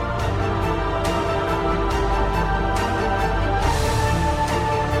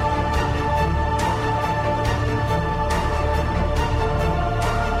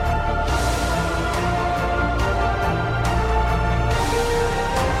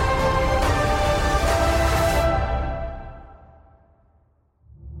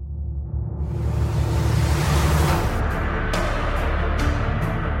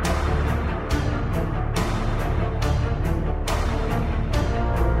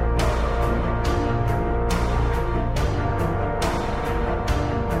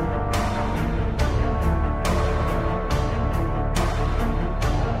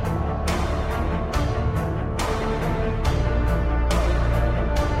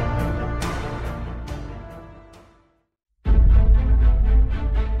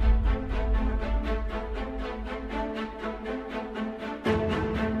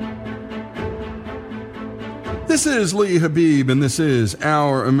 This is Lee Habib, and this is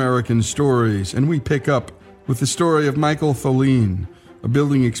Our American Stories, and we pick up with the story of Michael Folein, a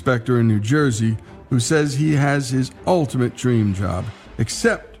building inspector in New Jersey who says he has his ultimate dream job,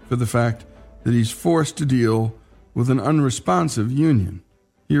 except for the fact that he's forced to deal with an unresponsive union.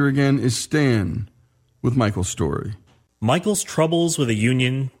 Here again is Stan with Michael's story. Michael's troubles with a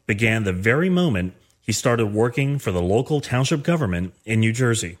union began the very moment he started working for the local township government in New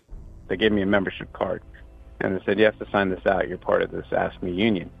Jersey. They gave me a membership card. And they said, you have to sign this out. You're part of this AFSCME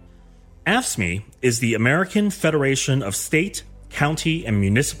union. AFSCME is the American Federation of State, County, and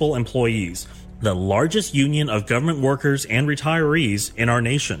Municipal Employees, the largest union of government workers and retirees in our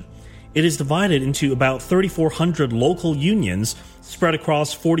nation. It is divided into about 3,400 local unions spread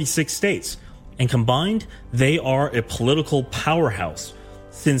across 46 states, and combined, they are a political powerhouse.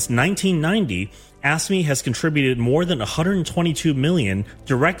 Since 1990, AFSCME has contributed more than $122 million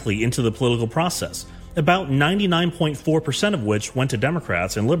directly into the political process, about 99.4% of which went to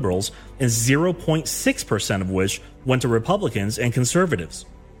Democrats and liberals, and 0.6% of which went to Republicans and conservatives.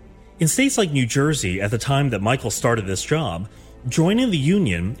 In states like New Jersey, at the time that Michael started this job, joining the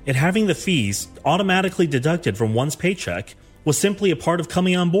union and having the fees automatically deducted from one's paycheck was simply a part of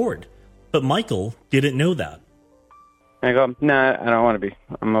coming on board. But Michael didn't know that. I go, nah, I don't want to be.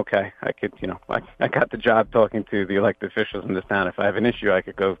 I'm okay. I could, I got the job talking to the elected officials in this town. If I have an issue, I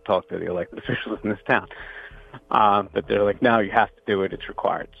could go talk to the elected officials in this town. But they're like, no, you have to do it. It's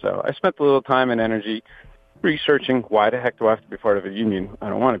required. So I spent a little time and energy researching why the heck do I have to be part of a union? I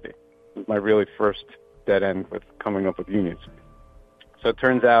don't want to be. It was my really first dead end with coming up with unions. So it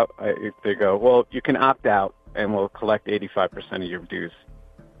turns out they go, well, you can opt out and we'll collect 85% of your dues.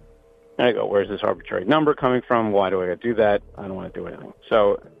 And I go, where's this arbitrary number coming from? Why do I do that? I don't want to do anything.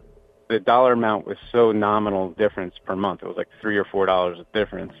 So the dollar amount was so nominal difference per month. It was like $3 or $4 of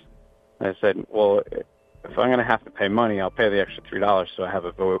difference. And I said, well, if I'm going to have to pay money, I'll pay the extra $3 so I have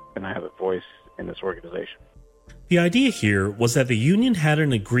a vote and I have a voice in this organization. The idea here was that the union had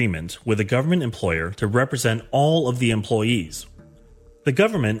an agreement with a government employer to represent all of the employees. The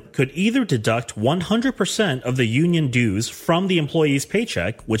government could either deduct 100% of the union dues from the employee's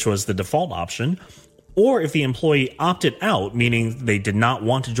paycheck, which was the default option, or if the employee opted out, meaning they did not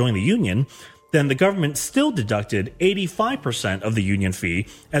want to join the union, then the government still deducted 85% of the union fee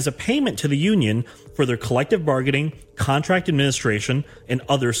as a payment to the union for their collective bargaining, contract administration, and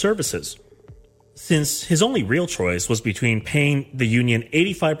other services. Since his only real choice was between paying the union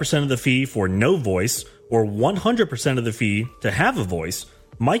 85% of the fee for no voice or 100% of the fee to have a voice,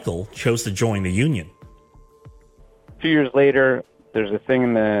 Michael chose to join the union. 2 years later, there's a thing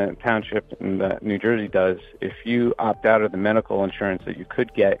in the township that New Jersey does. If you opt out of the medical insurance that you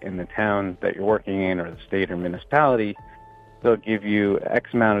could get in the town that you're working in or the state or municipality, they'll give you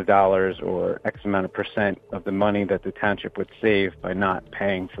X amount of dollars or X amount of percent of the money that the township would save by not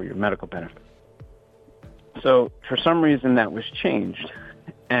paying for your medical benefits. So for some reason that was changed,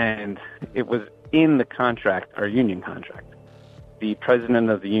 and it was in the contract, our union contract. The president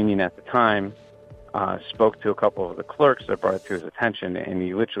of the union at the time spoke to a couple of the clerks that brought it to his attention, and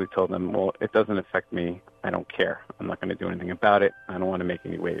he literally told them, well, it doesn't affect me. I don't care. I'm not going to do anything about it. I don't want to make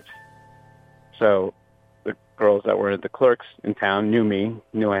any waves. So the girls that were the clerks in town knew me,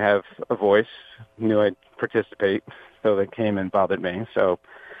 knew I have a voice, knew I'd participate, so they came and bothered me. So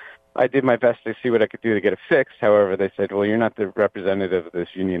I did my best to see what I could do to get it fixed. However, they said, well, you're not the representative of this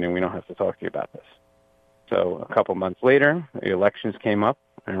union, and we don't have to talk to you about this. So a couple months later, the elections came up.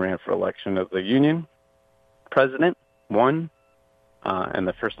 I ran for election of the union president, won, and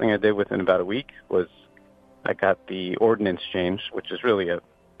the first thing I did within about a week was I got the ordinance changed, which is really a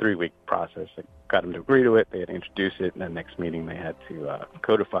 3-week process. I got them to agree to it. They had to introduce it, and the next meeting they had to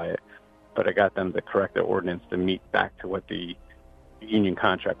codify it. But I got them to correct the ordinance to meet back to what the union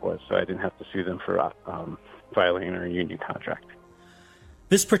contract was, so I didn't have to sue them for violating our union contract.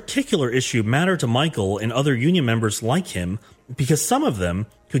 This particular issue mattered to Michael and other union members like him because some of them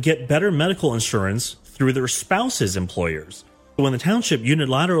could get better medical insurance through their spouses' employers. But when the township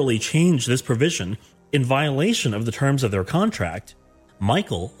unilaterally changed this provision in violation of the terms of their contract,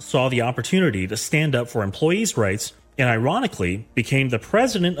 Michael saw the opportunity to stand up for employees' rights and ironically became the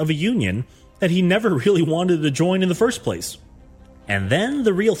president of a union that he never really wanted to join in the first place. And then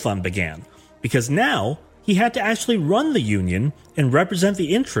the real fun began, because now he had to actually run the union and represent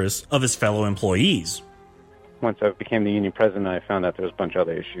the interests of his fellow employees. Once I became the union president, I found out there was a bunch of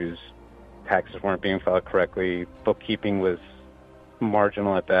other issues. Taxes weren't being filed correctly. Bookkeeping was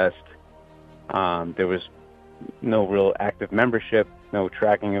marginal at best. There was no real active membership, no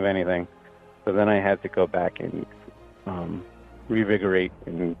tracking of anything. So then I had to go back and revigorate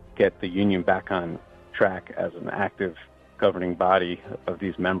and get the union back on track as an active governing body of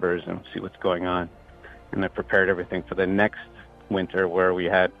these members and see what's going on. And I prepared everything for the next winter where we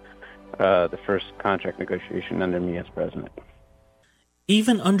had the first contract negotiation under me as president.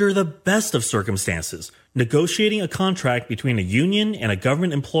 Even under the best of circumstances, negotiating a contract between a union and a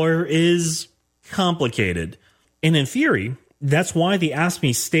government employer is complicated. And in theory, that's why the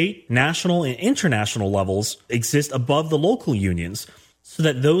ASME state, national, and international levels exist above the local unions, so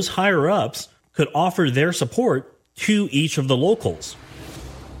that those higher-ups could offer their support to each of the locals.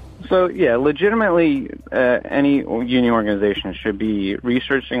 So, yeah, legitimately, any union organization should be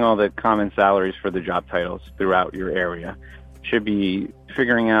researching all the common salaries for the job titles throughout your area, should be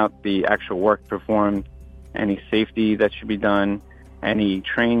figuring out the actual work performed, any safety that should be done, any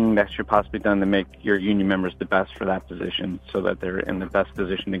training that should possibly be done to make your union members the best for that position so that they're in the best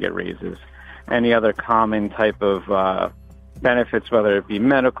position to get raises, any other common type of benefits, whether it be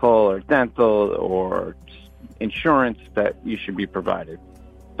medical or dental or insurance that you should be provided.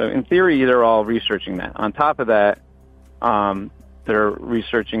 So in theory, they're all researching that. On top of that, they're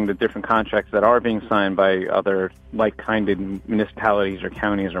researching the different contracts that are being signed by other like-minded municipalities or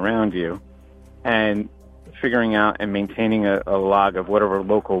counties around you. And figuring out and maintaining a log of whatever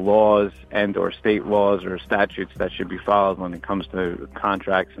local laws and or state laws or statutes that should be followed when it comes to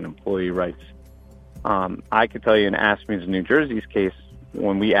contracts and employee rights. I could tell you in Aspens, New Jersey's case,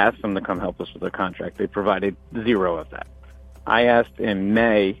 when we asked them to come help us with their contract, they provided zero of that. I asked in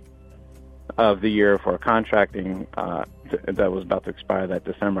May of the year for a contracting that was about to expire that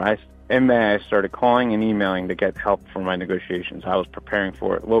December. In May, I started calling and emailing to get help for my negotiations. I was preparing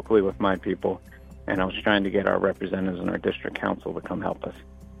for it locally with my people, and I was trying to get our representatives in our district council to come help us.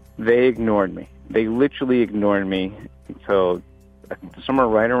 They ignored me. They literally ignored me until somewhere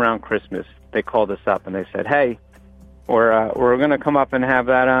right around Christmas. They called us up and they said, "Hey, we're going to come up and have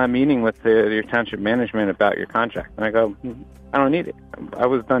that meeting with your township management about your contract." And I go, "I don't need it. I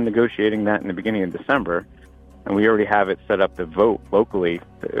was done negotiating that in the beginning of December, and we already have it set up to vote locally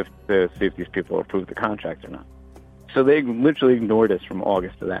to see if these people approve the contract or not." So they literally ignored us from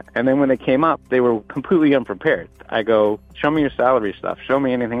August to that. And then when they came up, they were completely unprepared. I go, "Show me your salary stuff. Show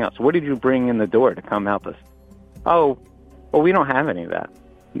me anything else. What did you bring in the door to come help us?" "Oh, well, we don't have any of that,"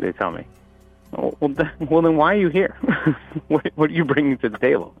 they tell me. Well, then why are you here? What are you bringing to the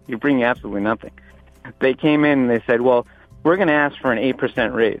table? You're bringing absolutely nothing. They came in and they said, "Well, we're going to ask for an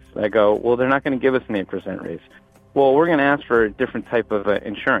 8% raise." I go, "Well, they're not going to give us an 8% raise." "Well, we're going to ask for a different type of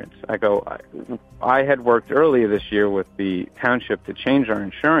insurance." I go, I had worked earlier this year with the township to change our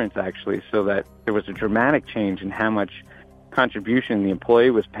insurance, actually, so that there was a dramatic change in how much contribution the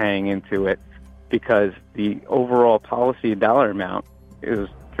employee was paying into it, because the overall policy dollar amount is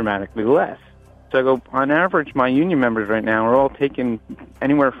dramatically less. So I go, on average, my union members right now are all taking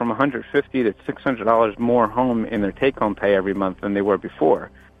anywhere from $150 to $600 more home in their take-home pay every month than they were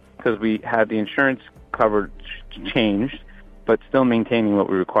before, because we had the insurance coverage changed, but still maintaining what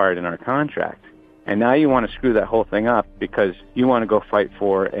we required in our contract. And now you want to screw that whole thing up because you want to go fight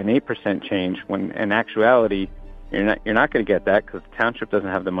for an 8% change, when in actuality you're not going to get that, because the township doesn't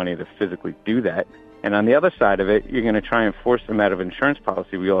have the money to physically do that. And on the other side of it, you're going to try and force them out of insurance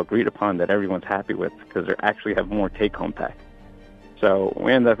policy we all agreed upon that everyone's happy with, because they actually have more take-home pay. So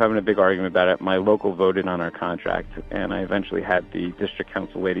we ended up having a big argument about it. My local voted on our contract, and I eventually had the district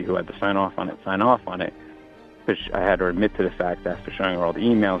council lady who had to sign off on it, because I had her admit to the fact, after showing her all the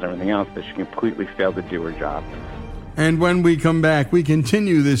emails and everything else, that she completely failed to do her job. And when we come back, we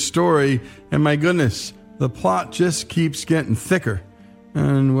continue this story, and my goodness, the plot just keeps getting thicker.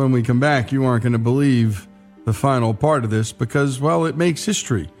 And when we come back, you aren't going to believe the final part of this, because, well, it makes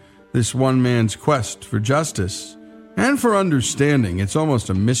history. This one man's quest for justice and for understanding. It's almost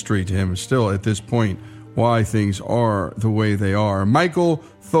a mystery to him still at this point why things are the way they are. Michael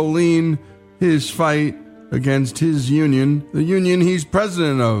Tholine, his fight against his union, the union he's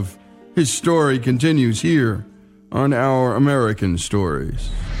president of. His story continues here on Our American Stories.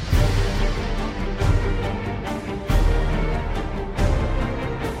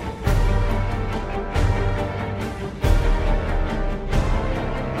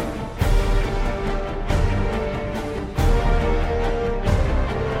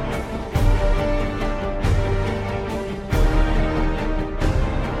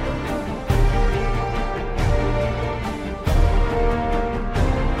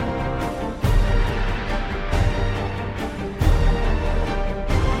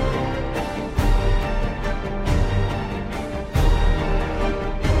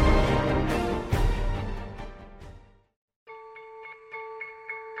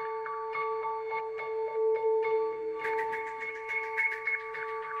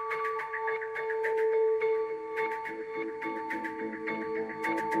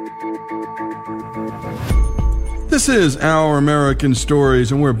 This is Our American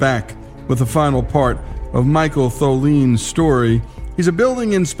Stories, and we're back with the final part of Michael Tholine's story. He's a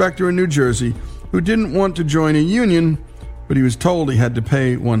building inspector in New Jersey who didn't want to join a union, but he was told he had to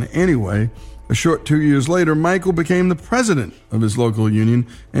pay one anyway. A short 2 years later, Michael became the president of his local union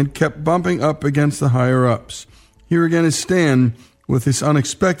and kept bumping up against the higher-ups. Here again is Stan with this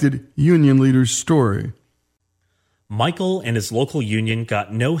unexpected union leader's story. Michael and his local union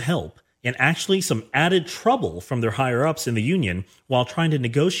got no help, and actually some added trouble from their higher-ups in the union while trying to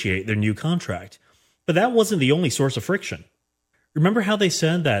negotiate their new contract. But that wasn't the only source of friction. Remember how they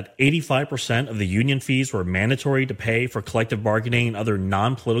said that 85% of the union fees were mandatory to pay for collective bargaining and other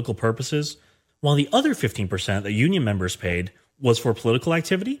non-political purposes, while the other 15% that union members paid was for political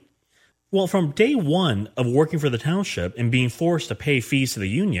activity? Well, from day one of working for the township and being forced to pay fees to the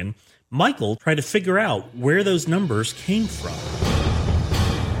union, Michael tried to figure out where those numbers came from.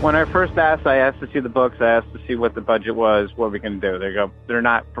 When I first asked, I asked to see the books. I asked to see what the budget was, what we can do. They go, they're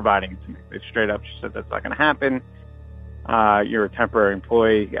not providing it to me. They straight up just said that's not going to happen. you're a temporary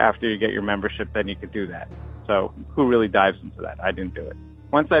employee. After you get your membership, then you could do that. So who really dives into that? I didn't do it.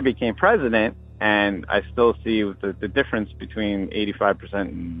 Once I became president, and I still see the difference between 85%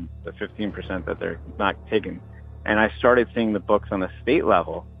 and the 15% that they're not taking, and I started seeing the books on the state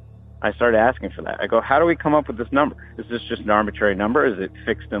level, I started asking for that. I go, how do we come up with this number? Is this just an arbitrary number? Is it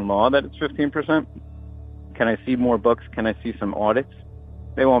fixed in law that it's 15%? Can I see more books? Can I see some audits?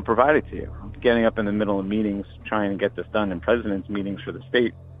 They won't provide it to you. Getting up in the middle of meetings, trying to get this done in president's meetings for the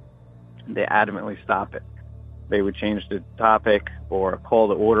state, they adamantly stop it. They would change the topic or call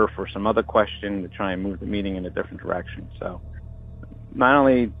the order for some other question to try and move the meeting in a different direction. So not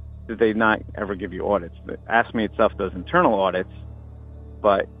only did they not ever give you audits, but AFSCME itself does internal audits,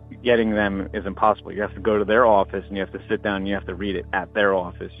 but getting them is impossible. You have to go to their office and you have to sit down and you have to read it at their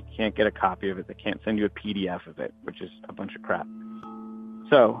office. You can't get a copy of it. They can't send you a PDF of it, which is a bunch of crap.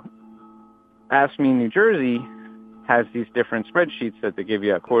 So AFSCME New Jersey has these different spreadsheets that they give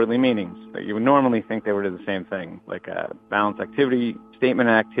you at quarterly meetings that you would normally think they were the same thing, like a balance activity, statement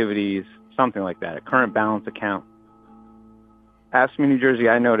of activities, something like that, a current balance account. AFSCME New Jersey,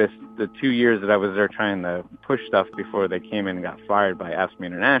 I noticed the 2 years that I was there trying to push stuff before they came in and got fired by AFSCME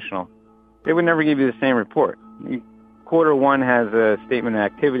International, they would never give you the same report. Quarter one has a statement of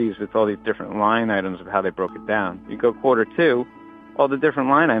activities with all these different line items of how they broke it down. You go quarter two, all the different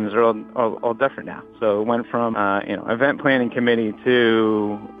line items are all different now. So it went from event planning committee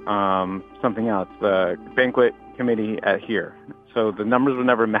to something else, the banquet committee at here. So the numbers would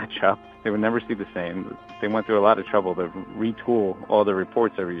never match up. They would never see the same. They went through a lot of trouble to retool all the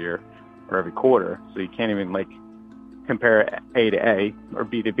reports every year or every quarter, so you can't even compare A to A or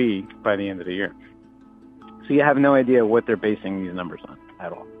B to B by the end of the year. So you have no idea what they're basing these numbers on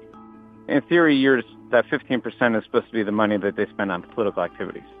at all. In theory, that 15% is supposed to be the money that they spend on political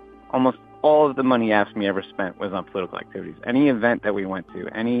activities. Almost all of the money AFSCME ever spent was on political activities. Any event that we went to,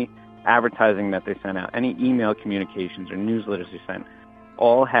 any advertising that they sent out, any email communications or newsletters they sent,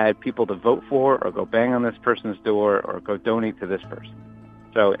 all had people to vote for or go bang on this person's door or go donate to this person.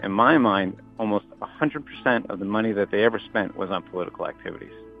 So in my mind, almost 100% of the money that they ever spent was on political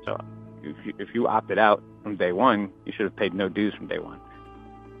activities. So if you opted out from day one, you should have paid no dues from day one.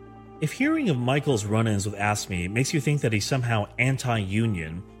 If hearing of Michael's run-ins with AFSCME makes you think that he's somehow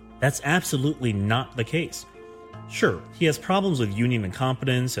anti-union, that's absolutely not the case. Sure, he has problems with union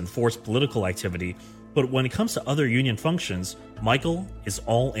incompetence and forced political activity, but when it comes to other union functions, Michael is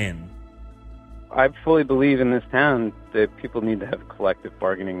all in. I fully believe in this town that people need to have a collective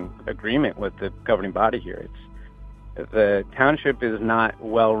bargaining agreement with the governing body here. The township is not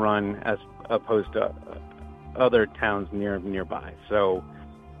well run as opposed to other towns nearby. So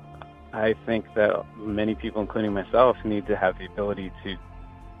I think that many people, including myself, need to have the ability to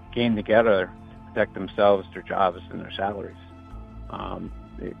game together to protect themselves, their jobs, and their salaries.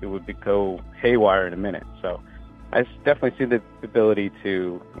 It would go haywire in a minute. So I definitely see the ability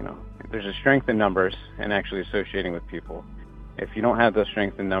to, there's a strength in numbers and actually associating with people. If you don't have those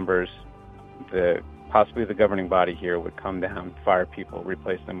strength in numbers, possibly the governing body here would come down, fire people,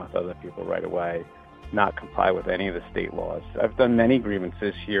 replace them with other people right away, not comply with any of the state laws. I've done many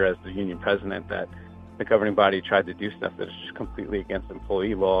grievances here as the union president that the governing body tried to do stuff that is just completely against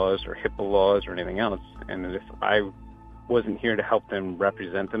employee laws or HIPAA laws or anything else. And if I wasn't here to help them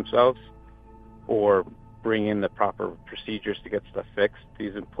represent themselves or bring in the proper procedures to get stuff fixed,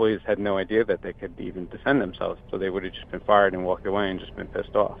 these employees had no idea that they could even defend themselves. So they would have just been fired and walked away and just been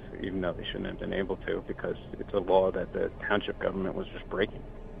pissed off, even though they shouldn't have been able to, because it's a law that the township government was just breaking.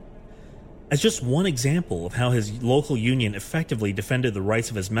 As just one example of how his local union effectively defended the rights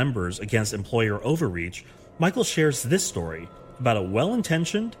of his members against employer overreach, Michael shares this story about a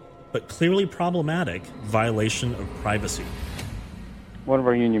well-intentioned but clearly problematic violation of privacy. One of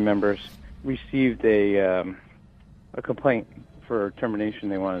our union members received a complaint for termination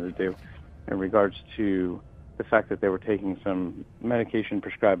they wanted to do in regards to the fact that they were taking some medication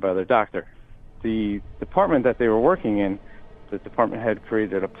prescribed by their doctor. The department that they were working in, the department had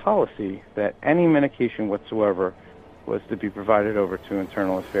created a policy that any medication whatsoever was to be provided over to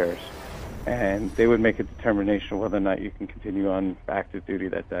internal affairs. And they would make a determination whether or not you can continue on active duty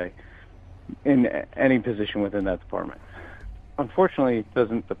that day in any position within that department. Unfortunately,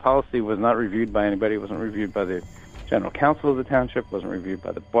 the policy was not reviewed by anybody. It wasn't reviewed by the general counsel of the township, wasn't reviewed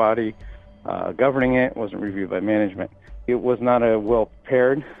by the body governing it, wasn't reviewed by management. It was not a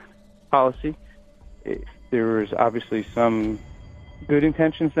well-prepared policy. There was obviously some good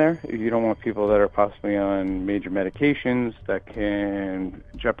intentions there. You don't want people that are possibly on major medications that can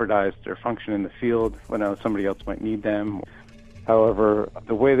jeopardize their function in the field when somebody else might need them. However,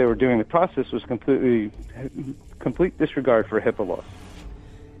 the way they were doing the process was complete disregard for HIPAA laws.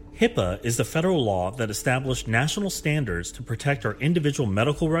 HIPAA is the federal law that established national standards to protect our individual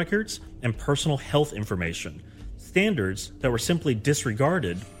medical records and personal health information, standards that were simply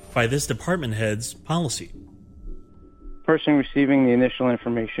disregarded by this department head's policy. The person receiving the initial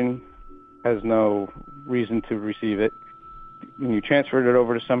information has no reason to receive it. When you transferred it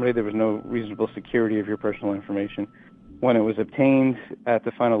over to somebody, there was no reasonable security of your personal information. When it was obtained at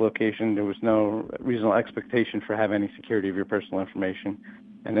the final location, there was no reasonable expectation for having any security of your personal information.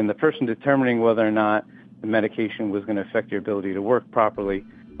 And then the person determining whether or not the medication was going to affect your ability to work properly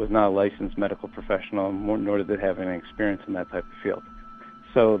was not a licensed medical professional, nor did they have any experience in that type of field.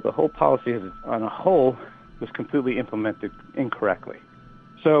 So the whole policy on a whole was completely implemented incorrectly.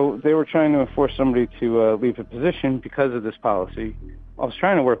 So they were trying to force somebody to leave a position because of this policy. I was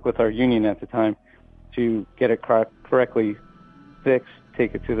trying to work with our union at the time to get it correctly fixed,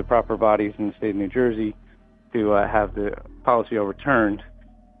 take it to the proper bodies in the state of New Jersey to have the policy overturned.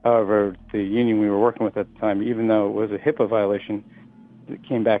 However, the union we were working with at the time, even though it was a HIPAA violation, it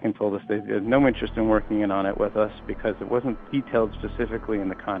came back and told us they had no interest in working on it with us because it wasn't detailed specifically in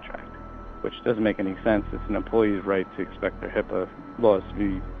the contract, which doesn't make any sense. It's an employee's right to expect their HIPAA laws to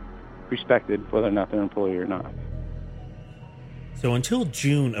be respected, whether or not they're an employee or not. So until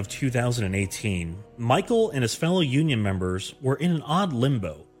June of 2018, Michael and his fellow union members were in an odd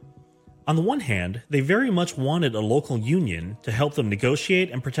limbo. On the one hand, they very much wanted a local union to help them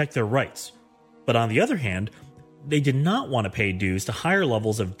negotiate and protect their rights. But on the other hand, they did not want to pay dues to higher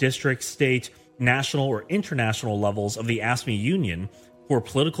levels of district, state, national, or international levels of the AFSCME union for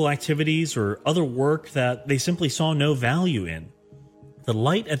political activities or other work that they simply saw no value in. The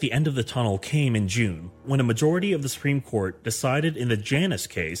light at the end of the tunnel came in June, when a majority of the Supreme Court decided in the Janus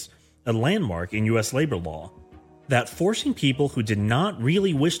case, a landmark in U.S. labor law, that forcing people who did not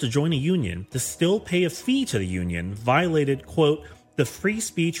really wish to join a union to still pay a fee to the union violated, quote, the free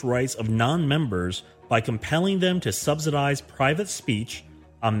speech rights of non-members by compelling them to subsidize private speech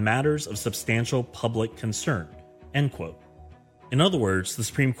on matters of substantial public concern, end quote. In other words, the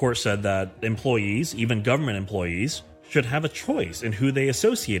Supreme Court said that employees, even government employees, should have a choice in who they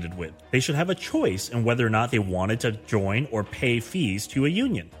associated with. They should have a choice in whether or not they wanted to join or pay fees to a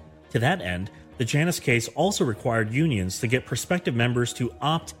union. To that end, the Janus case also required unions to get prospective members to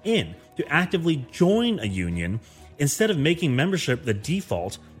opt in, to actively join a union, instead of making membership the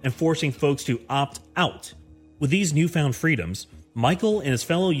default and forcing folks to opt out. With these newfound freedoms, Michael and his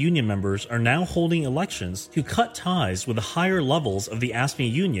fellow union members are now holding elections to cut ties with the higher levels of the AFSCME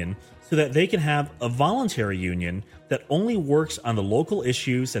union so that they can have a voluntary union that only works on the local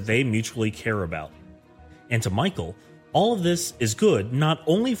issues that they mutually care about. And to Michael, all of this is good not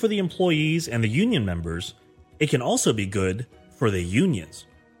only for the employees and the union members, it can also be good for the unions.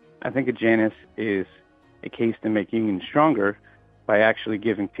 I think a Janus is a case to make unions stronger by actually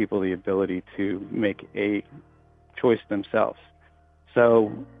giving people the ability to make a choice themselves.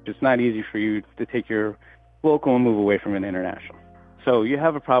 So it's not easy for you to take your local and move away from an international. So you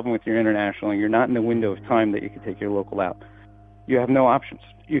have a problem with your international and you're not in the window of time that you can take your local out. You have no options.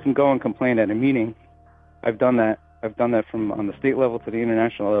 You can go and complain at a meeting. I've done that from on the state level to the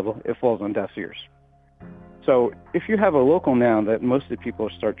international level. It falls on deaf ears. So if you have a local now that most of the people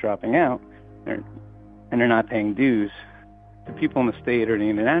start dropping out and they're not paying dues, the people in the state or the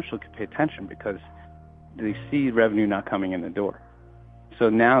international can pay attention because they see revenue not coming in the door. So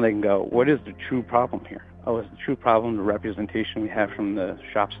now they can go, what is the true problem here? Oh, is the true problem the representation we have from the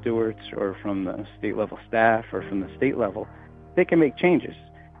shop stewards or from the state level staff or from the state level? They can make changes.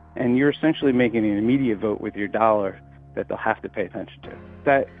 And you're essentially making an immediate vote with your dollar that they'll have to pay attention to.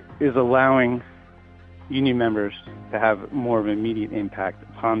 That is allowing union members to have more of an immediate impact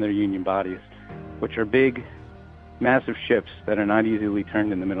upon their union bodies, which are big, massive ships that are not easily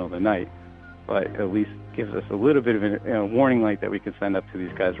turned in the middle of the night, but at least gives us a little bit of a warning light that we can send up to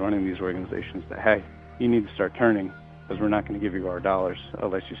these guys running these organizations that, hey, you need to start turning because we're not going to give you our dollars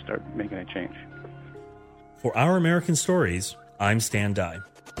unless you start making a change. For Our American Stories, I'm Stan Dye.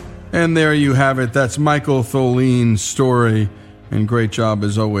 And there you have it. That's Michael Tholene's story. And great job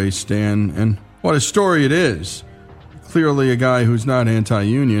as always, Stan. And what a story it is. Clearly a guy who's not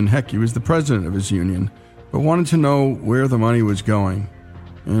anti-union. Heck, he was the president of his union. But wanted to know where the money was going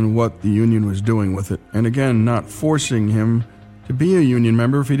and what the union was doing with it. And again, not forcing him to be a union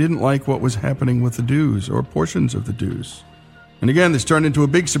member if he didn't like what was happening with the dues or portions of the dues. And again, this turned into a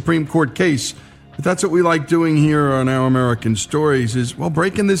big Supreme Court case. But that's what we like doing here on Our American Stories is, well,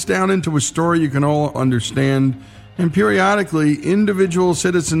 breaking this down into a story you can all understand. And periodically, individual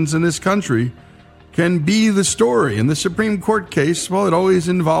citizens in this country can be the story. In the Supreme Court case, well, it always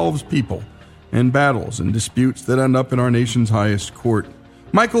involves people and battles and disputes that end up in our nation's highest court.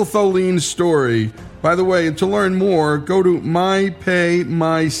 Michael Tholene's story. By the way, to learn more, go to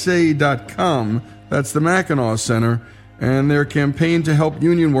mypaymysay.com. That's the Mackinac Center and their campaign to help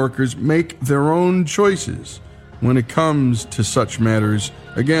union workers make their own choices when it comes to such matters.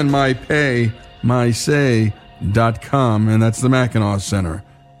 Again, mypaymysay.com, and that's the Mackinac Center.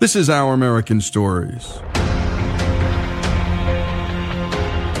 This is Our American Stories.